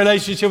our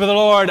relationship with the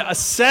Lord.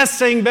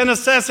 Been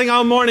assessing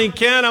all morning.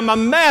 Ken, I'm a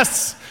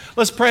mess.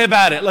 Let's pray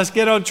about it. Let's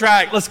get on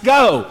track. Let's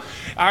go.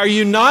 Are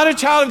you not a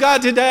child of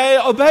God today?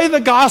 Obey the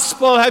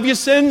gospel. Have your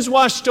sins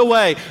washed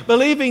away.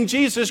 Believing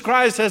Jesus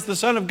Christ as the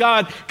Son of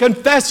God.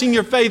 Confessing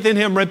your faith in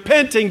Him.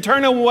 Repenting.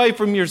 Turning away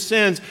from your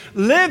sins.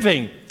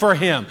 Living for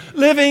Him.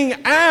 Living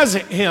as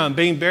Him.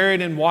 Being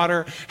buried in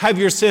water. Have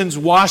your sins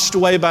washed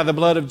away by the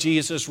blood of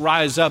Jesus.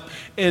 Rise up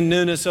in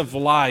newness of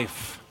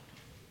life.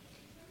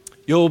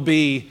 You'll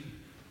be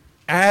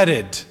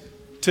added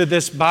to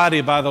this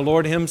body by the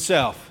Lord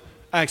Himself.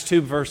 Acts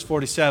 2 verse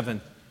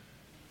 47.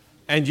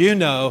 And you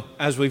know,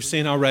 as we've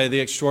seen already, the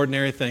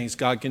extraordinary things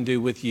God can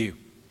do with you.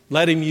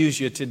 Let Him use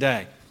you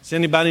today. Does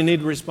anybody need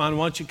to respond?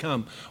 Why don't you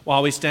come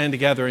while we stand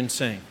together and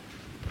sing?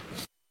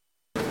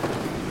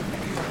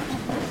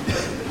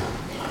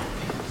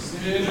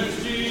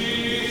 Sinners,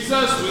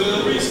 Jesus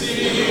will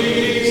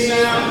receive.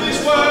 Sound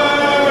this word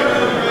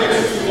of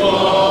grace to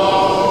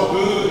all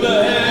who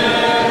the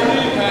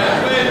heavenly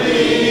pathway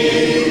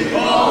lead.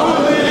 All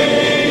who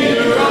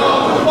linger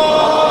on the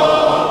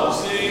wall,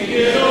 sing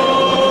it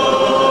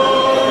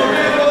over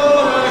and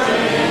over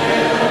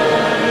again.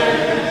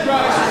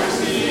 Christ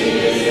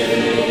receives,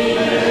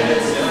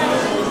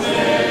 sinful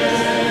man,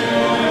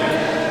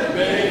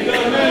 make the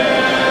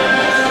message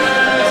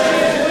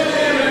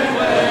clear and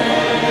plain.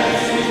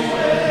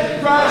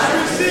 Christ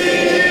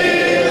receives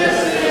the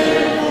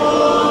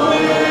sinful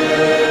man.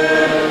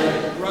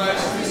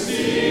 Christ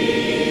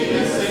receives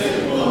the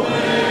sinful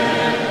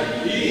man.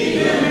 He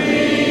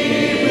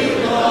believed with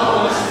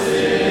lost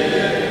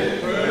sin.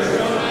 First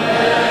from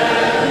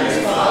heaven's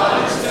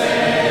body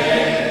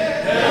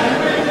stand. And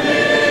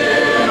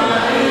within I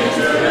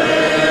enter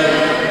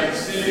in.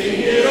 Sing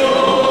it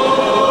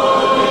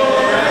over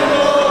and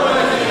over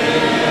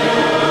again.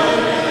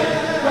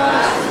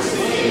 Christ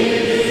receives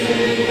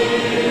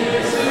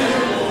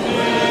sinful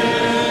man.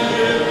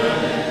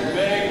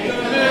 Make the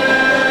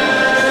message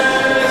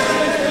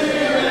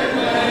clear and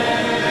plain.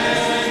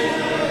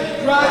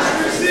 Christ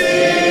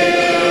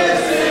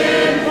receives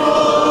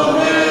sinful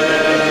man.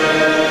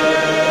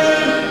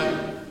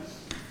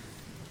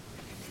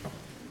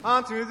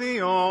 Unto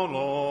Thee, O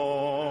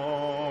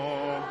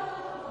Lord,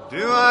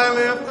 do I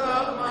lift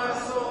up my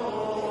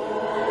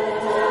soul.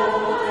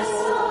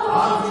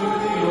 Unto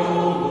Thee, O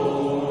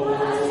Lord,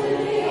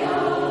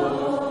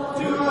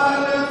 do I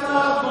lift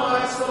up my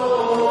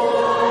soul.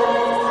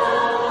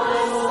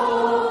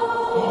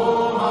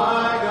 Oh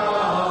my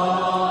God,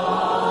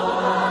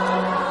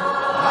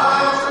 I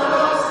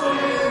trust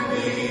in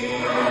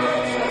Thee.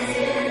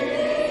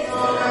 So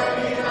let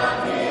me not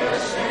be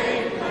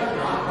ashamed, let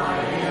not my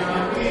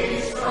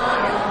enemies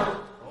triumph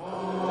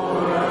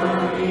over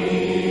me.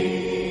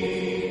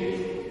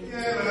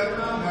 Yea, let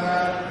none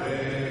that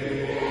way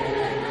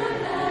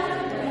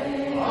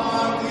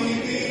on Thee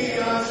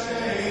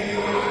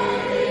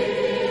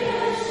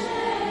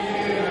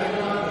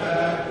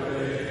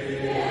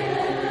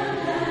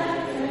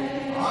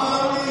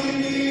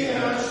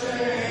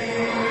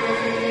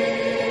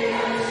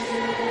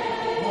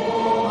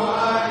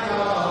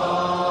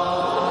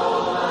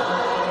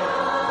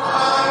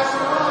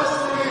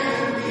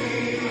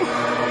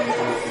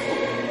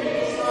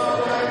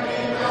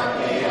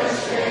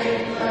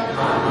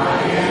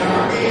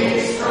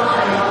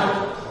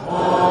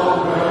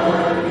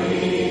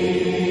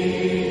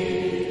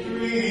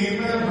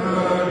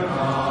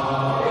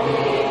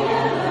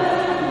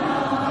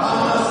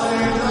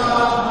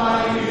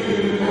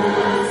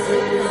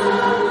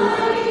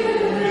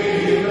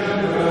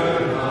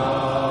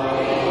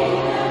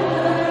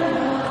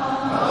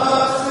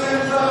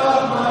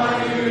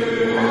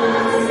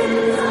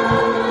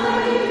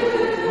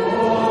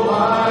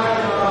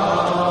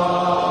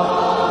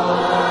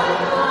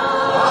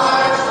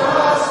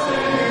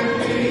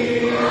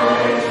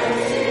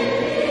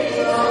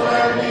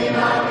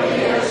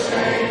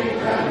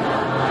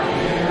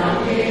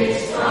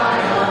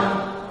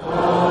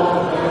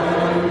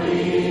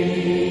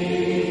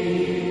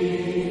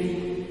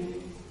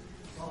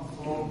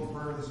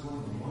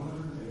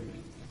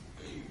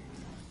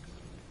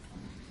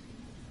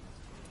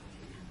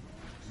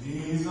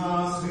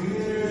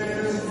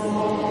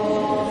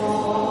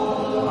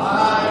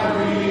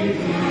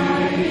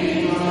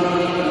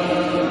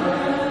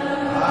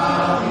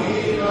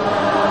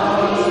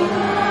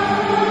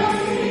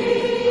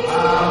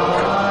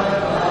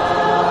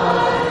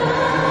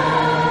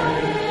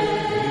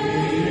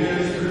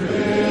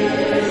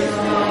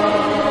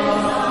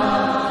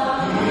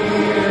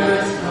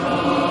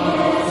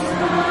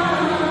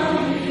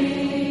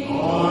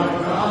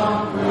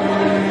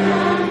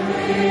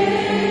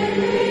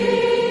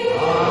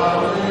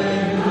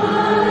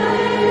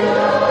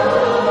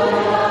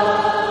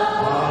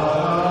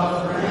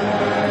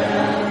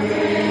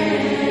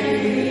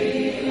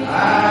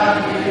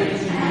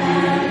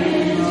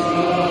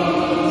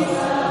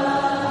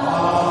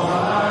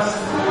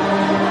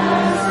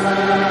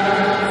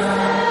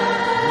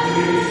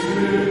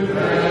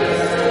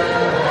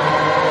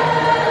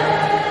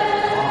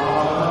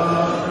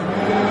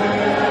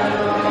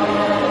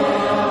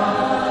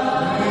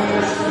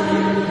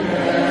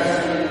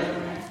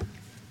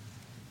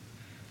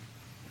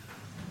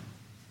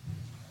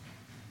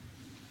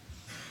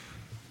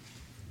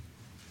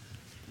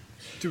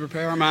To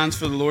prepare our minds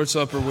for the Lord's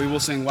Supper, we will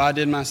sing Why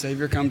Did My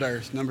Savior Come to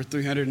Earth, number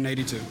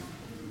 382.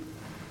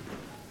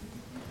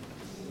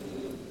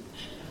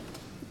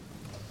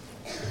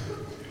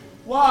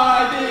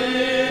 Why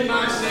did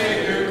my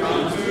Savior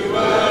come to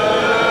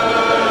earth?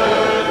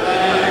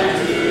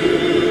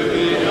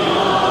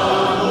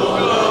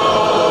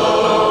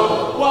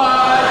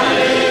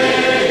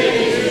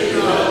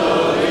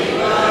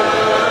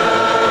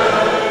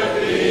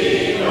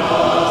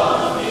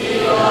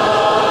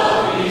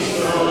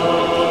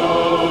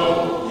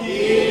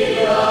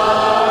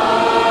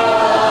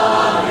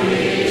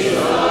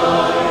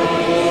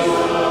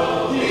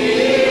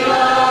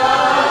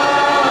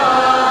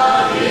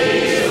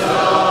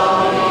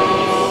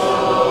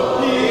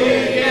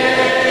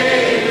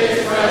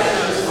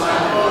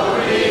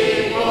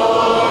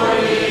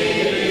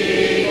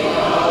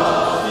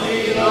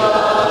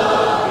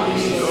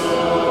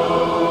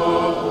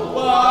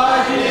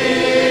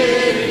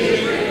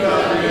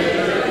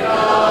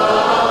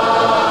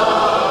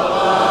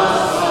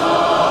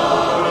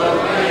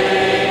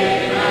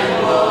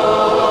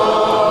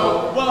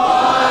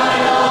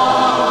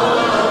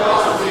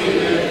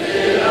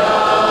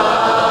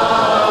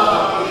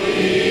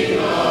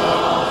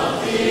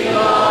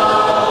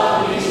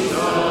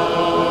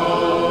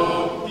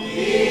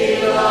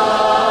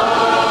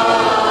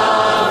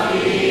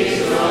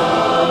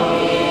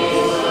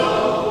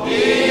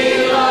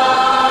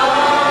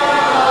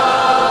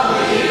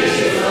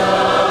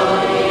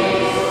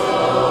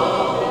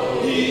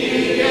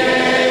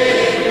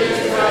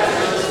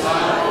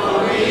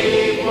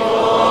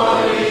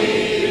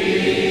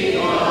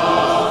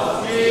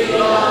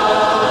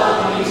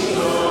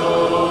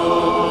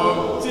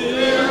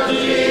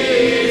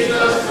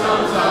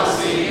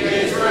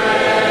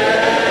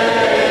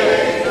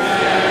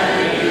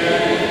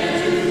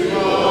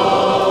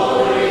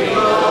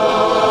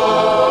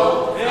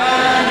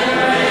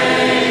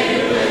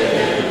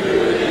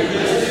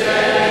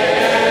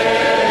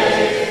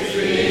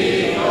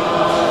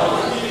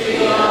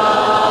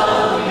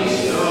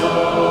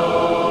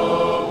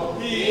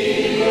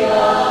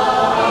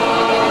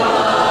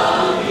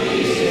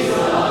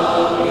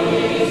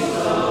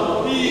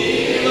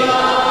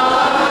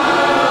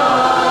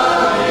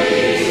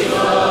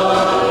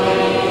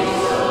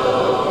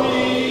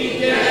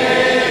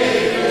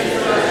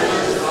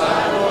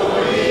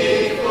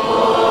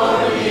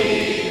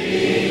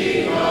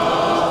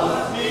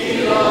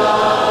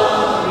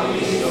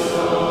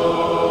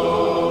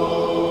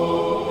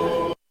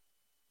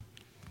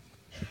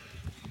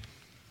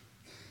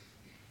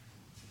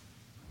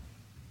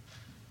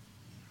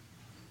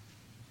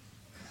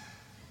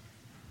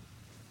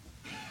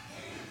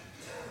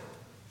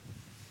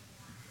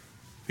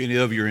 If any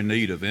of you are in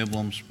need of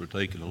emblems for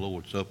taking the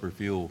Lord's Supper,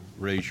 if you'll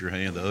raise your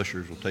hand, the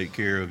ushers will take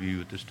care of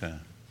you at this time.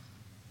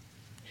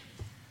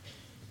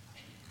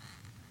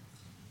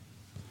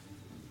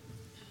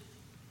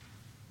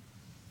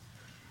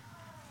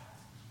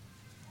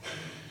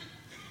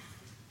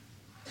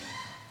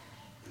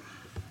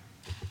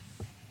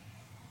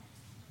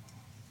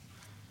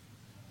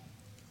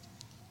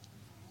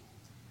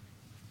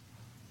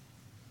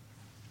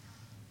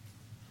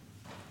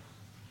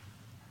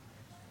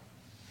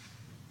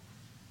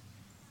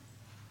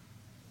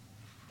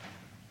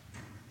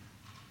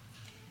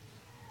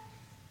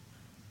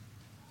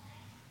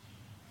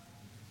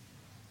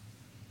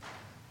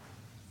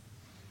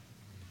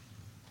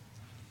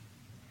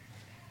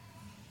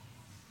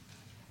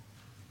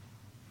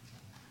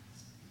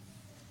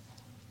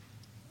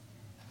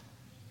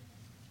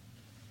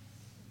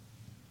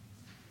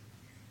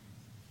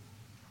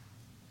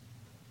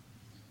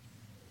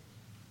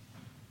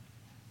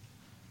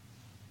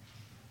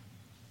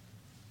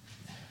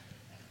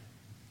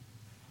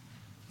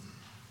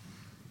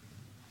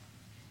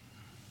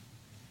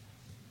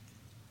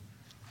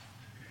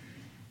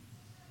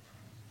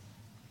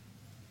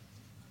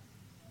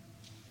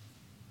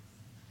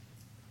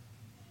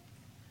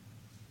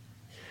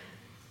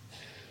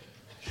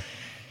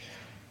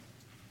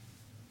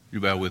 You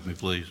bow with me,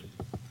 please.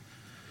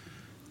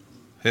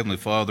 Heavenly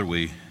Father,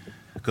 we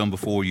come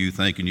before you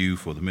thanking you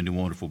for the many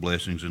wonderful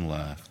blessings in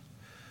life.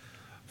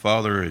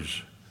 Father,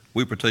 as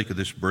we partake of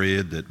this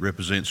bread that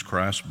represents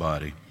Christ's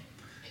body,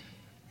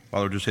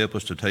 Father, just help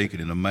us to take it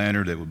in a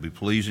manner that would be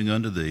pleasing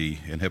unto Thee,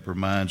 and help our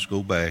minds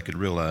go back and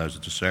realize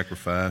it's a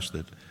sacrifice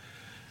that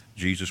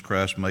Jesus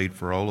Christ made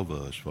for all of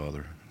us,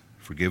 Father.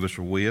 Forgive us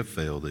for we have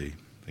failed Thee.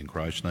 In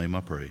Christ's name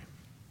I pray.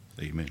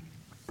 Amen.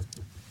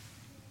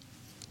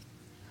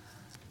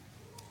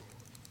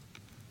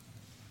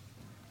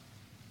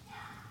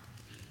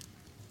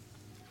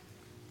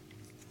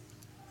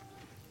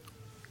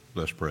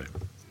 Let's pray.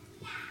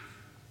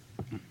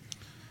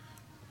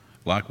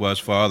 Likewise,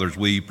 Father, as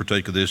we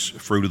partake of this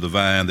fruit of the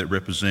vine that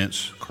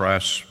represents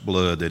Christ's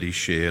blood that He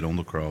shed on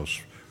the cross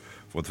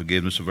for the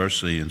forgiveness of our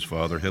sins,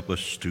 Father, help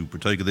us to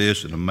partake of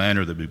this in a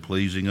manner that be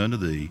pleasing unto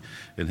Thee,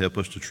 and help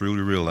us to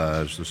truly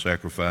realize the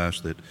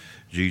sacrifice that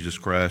Jesus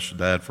Christ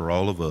died for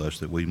all of us,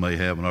 that we may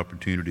have an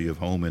opportunity of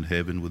home in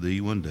heaven with Thee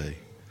one day.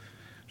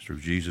 It's through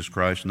Jesus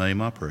Christ's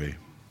name I pray.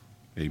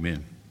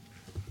 Amen.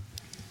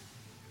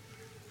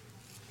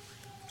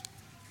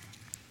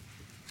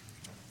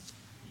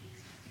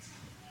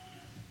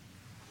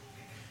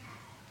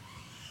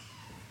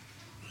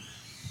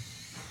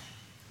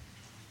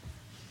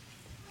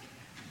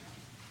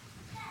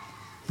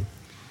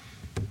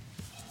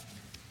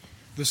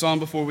 The song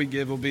before we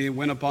give will be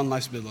When Upon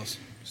Life's Billows,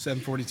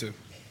 742.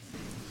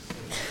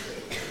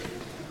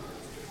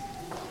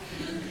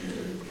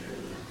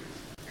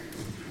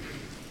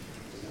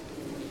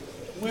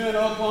 When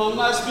upon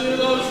life's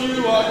billows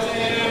you are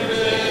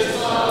tempest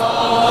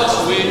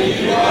tossed, when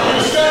you are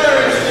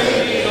discouraged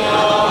thinking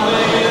all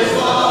is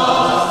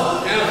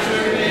lost,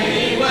 after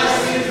many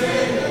blessings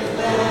in the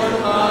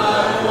Lord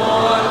by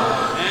one,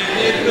 and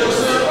it will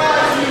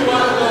surprise you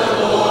what the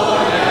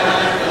Lord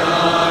has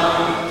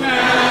done.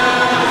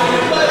 Count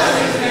your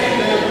blessings, name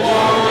them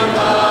one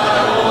by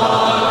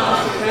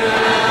one.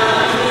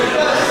 Count your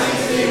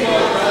blessings, see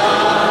what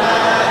God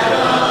has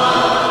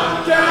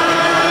done.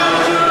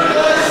 Count your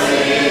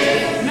blessings,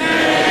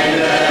 name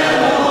them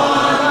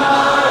one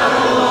by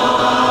one.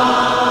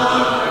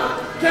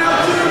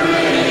 Count your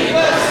many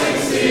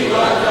blessings, see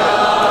what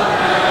God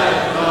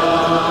has done.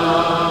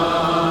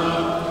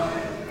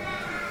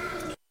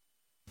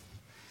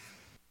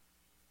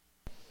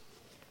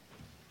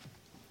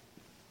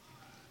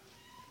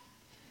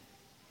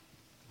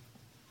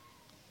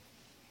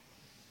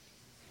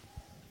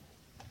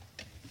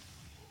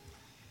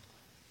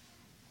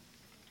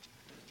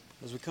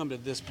 As we come to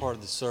this part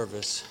of the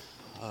service,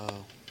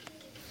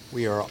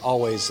 we are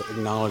always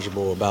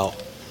acknowledgeable about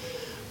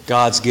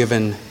God's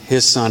given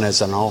His Son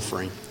as an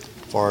offering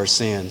for our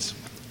sins.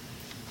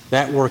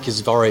 That work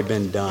has already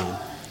been done.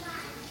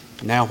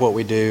 Now what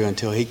we do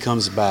until He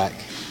comes back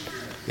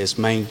is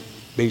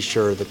be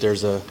sure that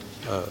there's a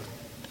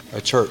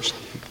church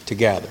to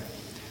gather.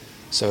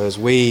 So as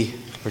we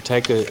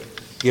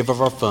give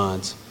of our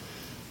funds,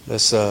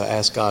 let's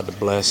ask God to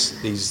bless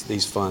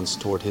these funds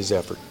toward His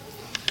effort.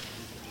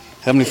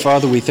 Heavenly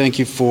Father, we thank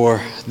you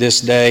for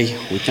this day.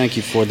 We thank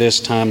you for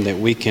this time that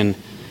we can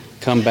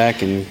come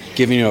back and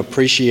give you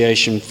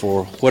appreciation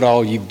for what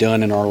all you've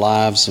done in our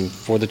lives and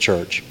for the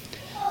church.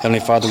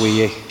 Heavenly Father,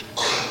 we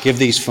give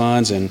these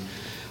funds and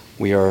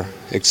we are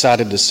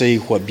excited to see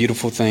what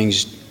beautiful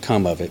things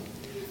come of it.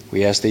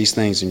 We ask these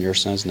things in your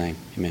Son's name.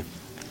 Amen.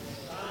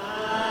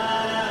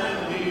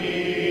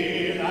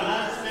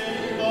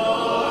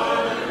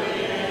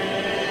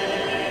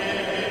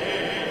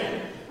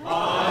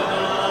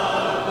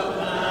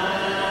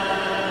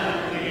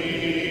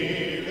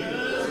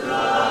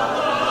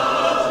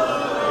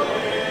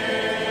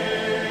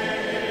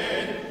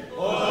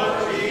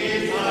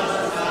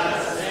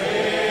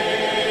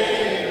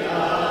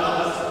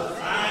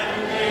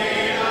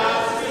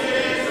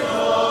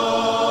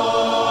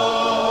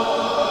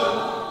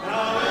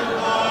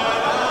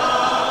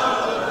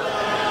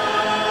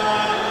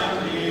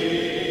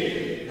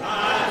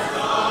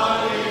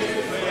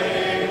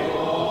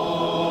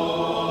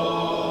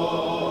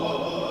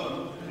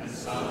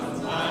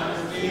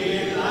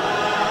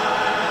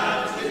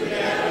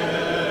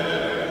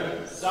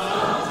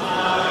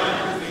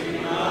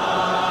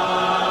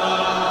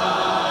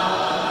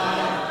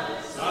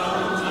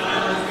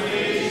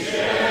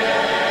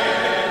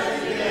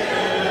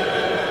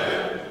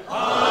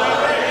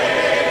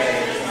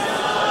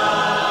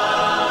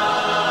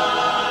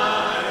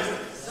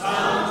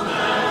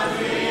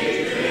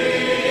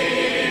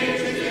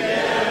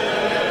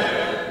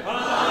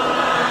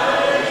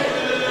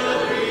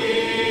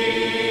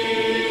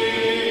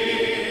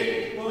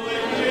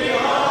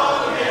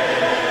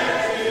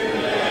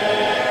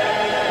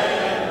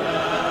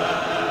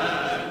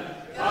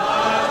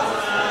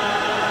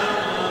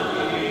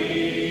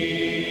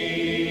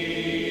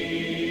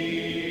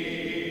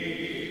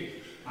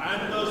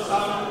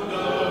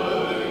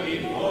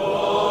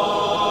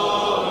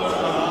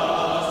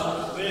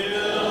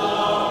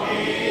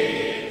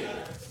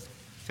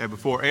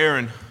 Before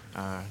Aaron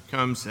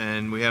comes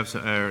and we have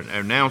our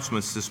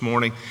announcements this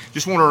morning,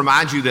 just want to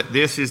remind you that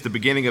this is the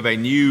beginning of a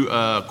new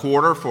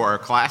quarter for our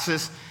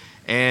classes.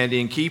 And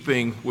in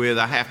keeping with,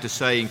 I have to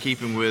say, in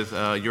keeping with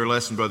your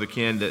lesson, Brother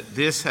Ken, that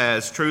this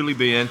has truly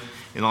been,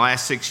 in the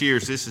last 6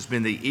 years, this has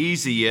been the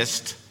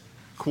easiest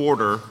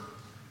quarter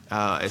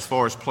as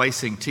far as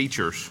placing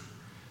teachers.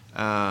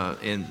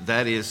 And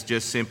that is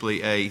just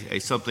simply a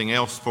something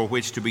else for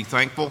which to be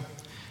thankful.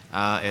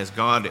 As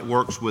God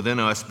works within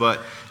us. But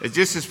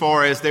just as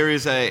far as there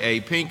is a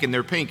pink, and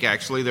they're pink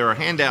actually, there are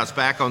handouts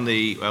back on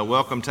the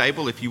welcome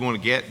table if you want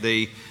to get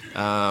the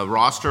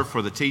roster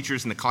for the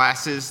teachers and the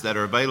classes that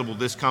are available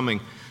this coming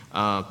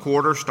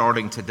quarter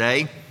starting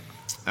today.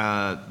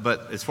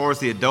 But as far as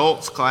the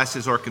adults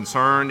classes are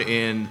concerned,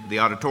 in the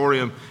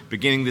auditorium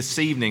beginning this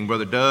evening,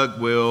 Brother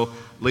Doug will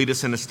lead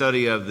us in a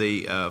study of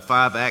the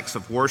 5 acts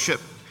of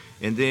worship.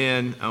 And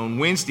then on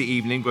Wednesday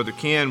evening, Brother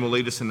Ken will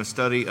lead us in a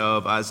study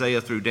of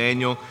Isaiah through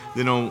Daniel.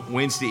 Then on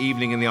Wednesday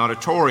evening in the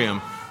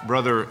auditorium,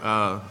 Brother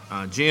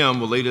Jim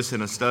will lead us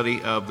in a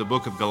study of the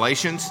book of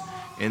Galatians.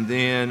 And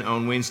then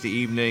on Wednesday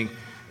evening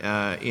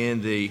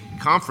in the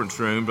conference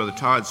room, Brother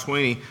Todd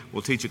Sweeney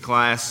will teach a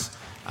class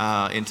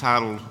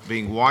entitled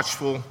Being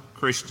Watchful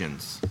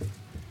Christians.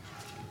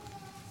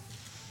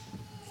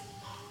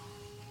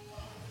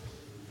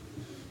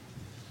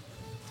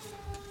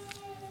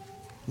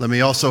 Let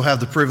me also have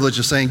the privilege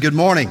of saying good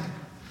morning.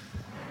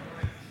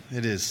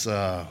 It is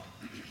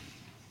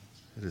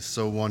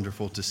so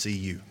wonderful to see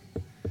you,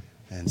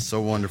 and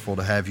so wonderful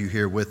to have you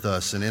here with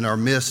us. And in our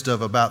midst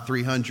of about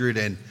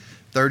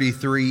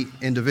 333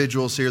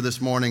 individuals here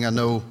this morning, I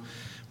know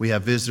we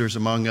have visitors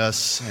among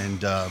us,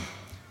 and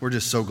we're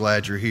just so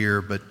glad you're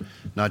here. But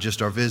not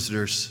just our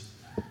visitors,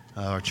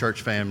 our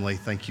church family.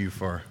 Thank you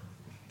for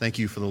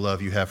the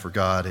love you have for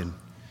God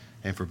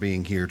and for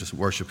being here to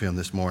worship Him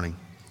this morning.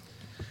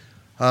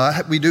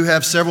 We do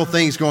have several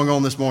things going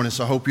on this morning,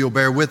 so I hope you'll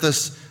bear with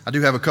us. I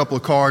do have a couple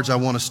of cards I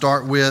want to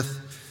start with.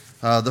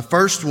 The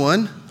first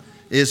one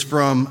is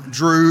from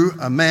Drew,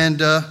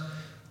 Amanda,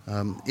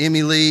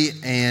 Emily,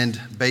 and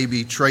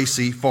baby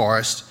Tracy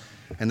Forrest.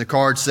 And the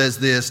card says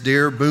this: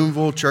 Dear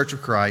Boonville Church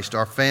of Christ,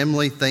 our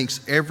family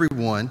thanks every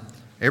one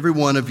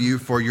of you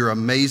for your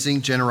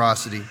amazing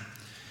generosity.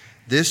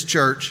 This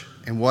church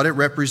and what it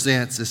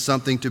represents is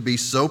something to be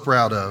so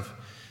proud of.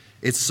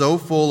 It's so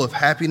full of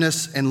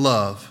happiness and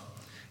love.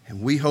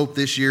 And we hope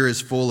this year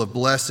is full of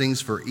blessings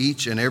for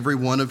each and every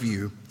one of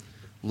you.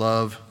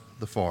 Love,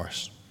 the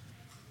Forrest.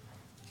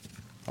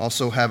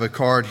 Also have a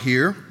card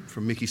here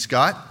from Mickey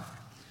Scott.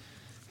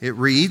 It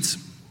reads,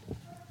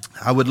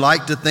 I would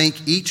like to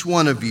thank each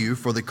one of you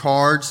for the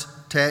cards,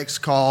 texts,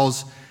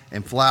 calls,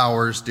 and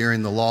flowers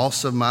during the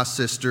loss of my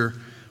sister,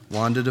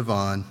 Wanda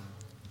Devon.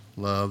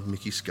 Love,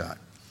 Mickey Scott.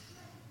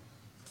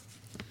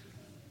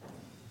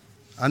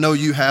 I know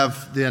you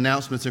have the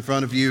announcements in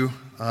front of you.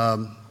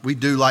 We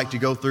do like to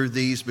go through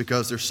these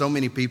because there's so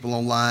many people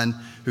online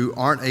who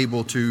aren't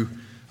able to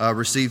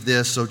receive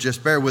this, so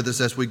just bear with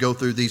us as we go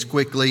through these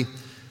quickly.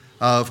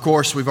 Of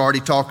course, we've already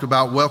talked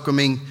about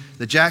welcoming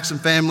the Jackson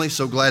family,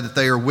 so glad that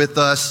they are with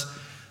us.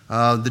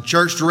 The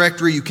church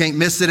directory, you can't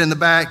miss it in the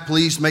back.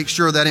 Please make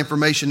sure that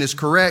information is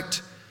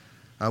correct.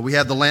 We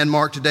have the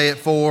landmark today at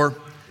 4.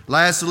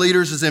 Last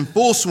Leaders is in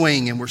full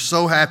swing, and we're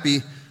so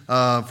happy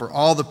for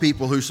all the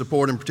people who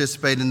support and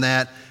participate in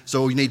that.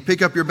 So you need to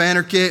pick up your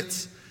banner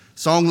kits.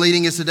 Song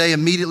leading is today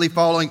immediately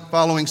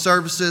following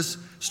services.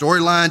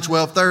 Storyline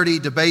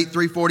 12:30, debate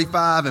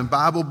 3:45, and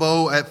Bible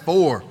Bow at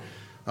 4.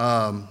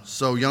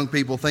 So young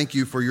people, thank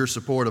you for your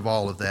support of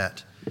all of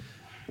that.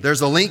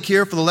 There's a link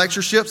here for the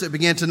lectureships that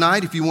begin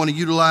tonight if you want to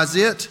utilize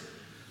it.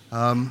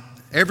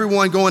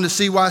 Everyone going to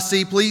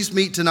CYC, please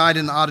meet tonight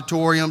in the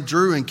auditorium.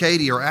 Drew and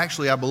Katie are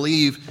actually, I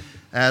believe,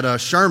 at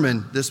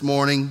Sherman this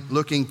morning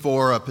looking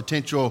for a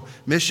potential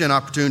mission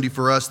opportunity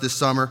for us this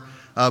summer.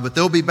 But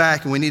they'll be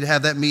back, and we need to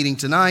have that meeting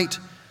tonight.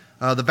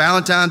 The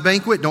Valentine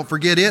Banquet, don't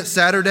forget it,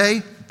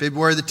 Saturday,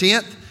 February the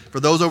 10th. For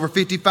those over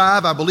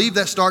 55, I believe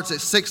that starts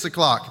at 6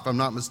 o'clock, if I'm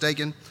not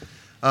mistaken.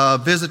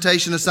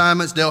 Visitation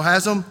assignments, Dale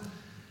has them.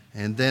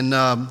 And then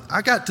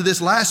I got to this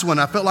last one.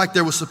 I felt like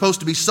there was supposed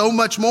to be so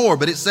much more,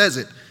 but it says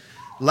it.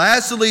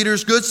 Last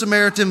Leaders, Good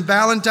Samaritan,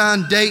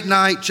 Valentine, Date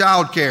Night,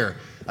 Childcare.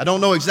 I don't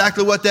know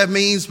exactly what that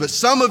means, but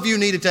some of you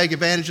need to take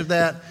advantage of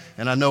that,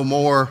 and I know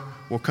more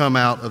will come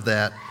out of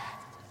that.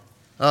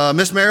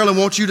 Miss Marilyn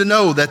wants you to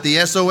know that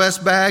the SOS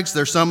bags,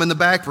 there's some in the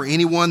back for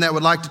anyone that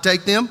would like to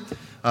take them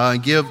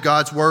and give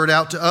God's word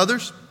out to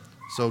others.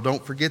 So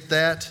don't forget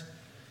that.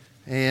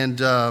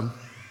 And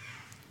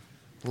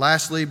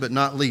lastly, but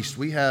not least,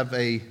 we have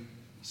a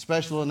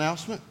special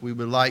announcement we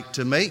would like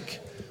to make.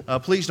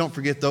 Please don't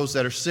forget those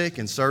that are sick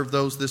and serve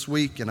those this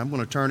week. And I'm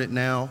going to turn it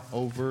now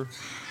over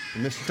to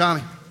Mr.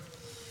 Tommy.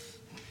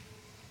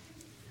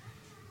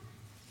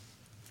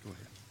 Go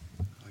ahead.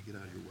 I'll get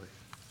out of your way.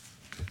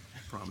 I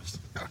promise.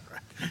 All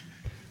right.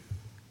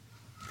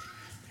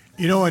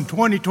 You know, in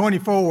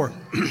 2024,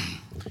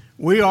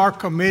 we are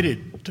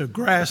committed to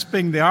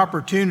grasping the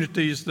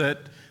opportunities that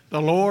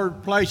the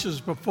Lord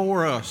places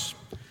before us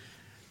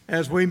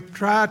as we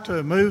try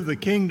to move the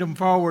kingdom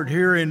forward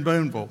here in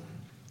Boonville.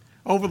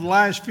 Over the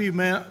last few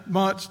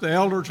months, the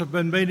elders have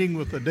been meeting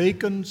with the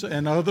deacons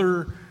and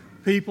other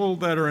people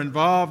that are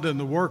involved in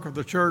the work of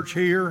the church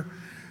here.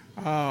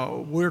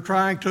 We're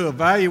trying to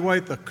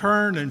evaluate the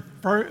current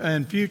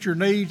and future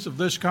needs of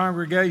this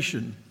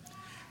congregation.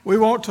 We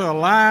want to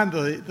align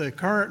the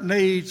current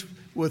needs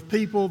with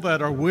people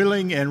that are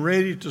willing and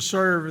ready to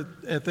serve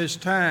at this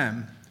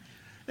time.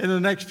 In the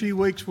next few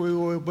weeks, we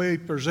will be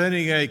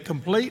presenting a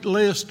complete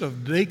list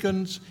of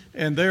deacons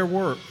and their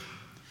work.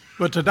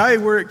 But today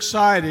we're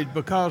excited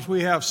because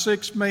we have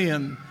 6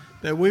 men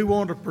that we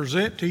want to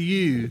present to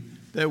you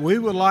that we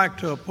would like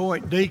to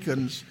appoint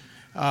deacons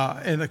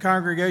in the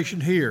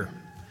congregation here.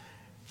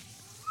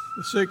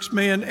 The 6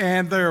 men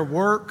and their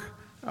work.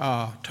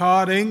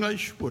 Todd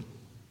English, we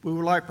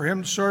would like for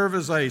him to serve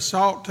as a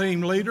SALT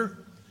team leader.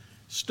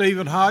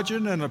 Stephen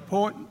Hodgin,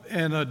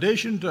 in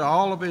addition to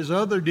all of his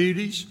other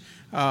duties,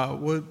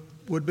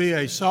 would be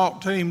a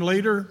SALT team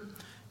leader.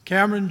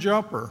 Cameron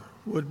Jumper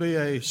would be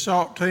a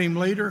SALT team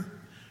leader.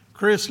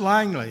 Chris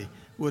Langley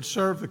would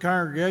serve the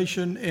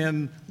congregation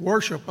in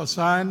worship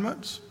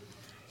assignments.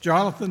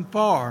 Jonathan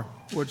Farr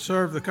would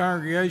serve the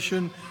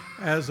congregation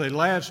as a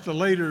Lads to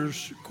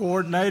Leaders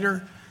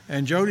coordinator,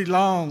 and Jody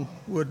Long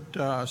would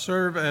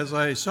serve as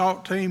a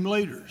SALT team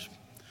leaders.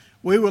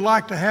 We would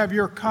like to have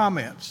your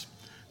comments.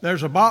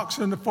 There's a box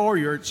in the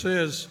foyer. It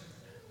says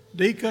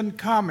Deacon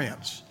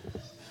Comments.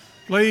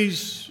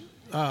 Please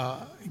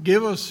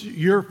give us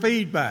your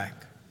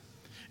feedback.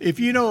 If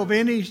you know of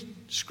any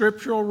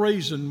scriptural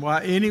reason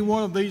why any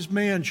one of these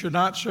men should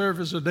not serve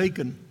as a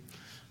deacon,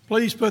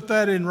 please put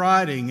that in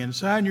writing and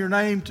sign your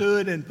name to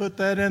it and put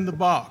that in the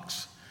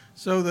box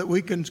so that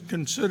we can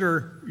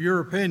consider your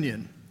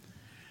opinion.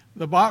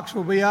 The box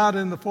will be out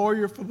in the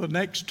foyer for the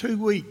next 2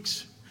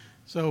 weeks.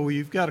 So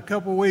you've got a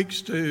couple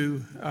weeks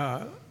to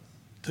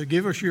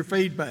give us your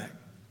feedback.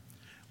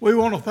 We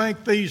want to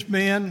thank these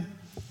men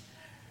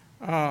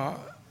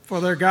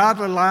for their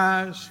godly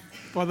lives,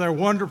 for their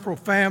wonderful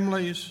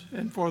families,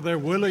 and for their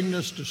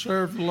willingness to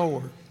serve the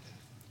Lord.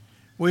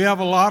 We have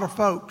a lot of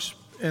folks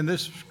in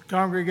this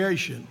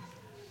congregation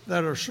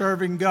that are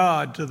serving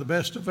God to the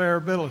best of their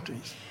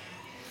abilities.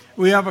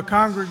 We have a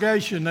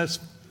congregation that's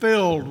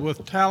filled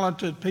with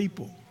talented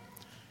people,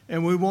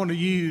 and we want to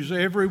use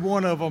every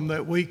one of them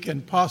that we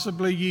can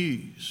possibly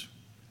use.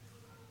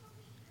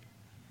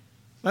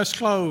 Let's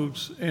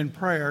close in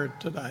prayer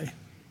today.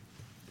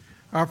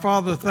 Our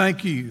Father,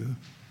 thank you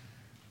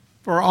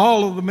for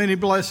all of the many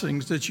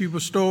blessings that you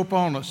bestow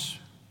upon us.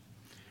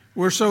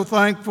 We're so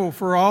thankful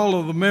for all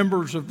of the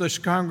members of this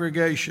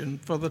congregation,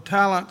 for the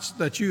talents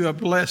that you have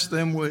blessed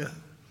them with.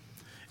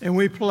 And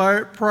we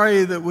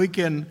pray that we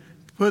can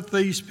put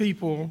these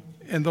people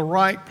in the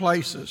right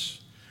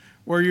places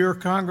where your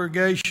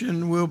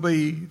congregation will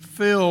be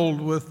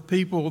filled with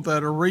people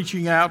that are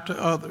reaching out to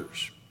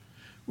others.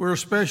 We're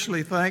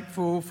especially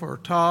thankful for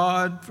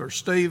Todd, for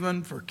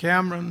Stephen, for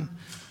Cameron,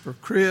 for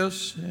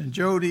Chris and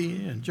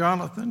Jody and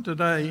Jonathan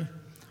today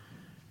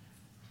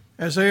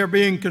as they are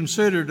being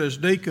considered as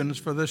deacons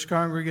for this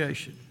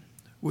congregation.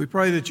 We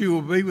pray that you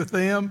will be with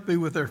them, be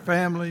with their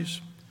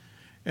families,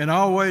 and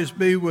always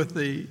be with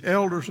the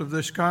elders of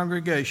this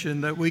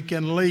congregation, that we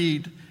can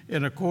lead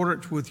in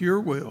accordance with your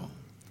will.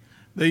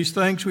 These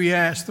things we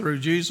ask through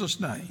Jesus'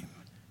 name.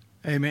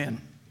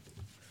 Amen.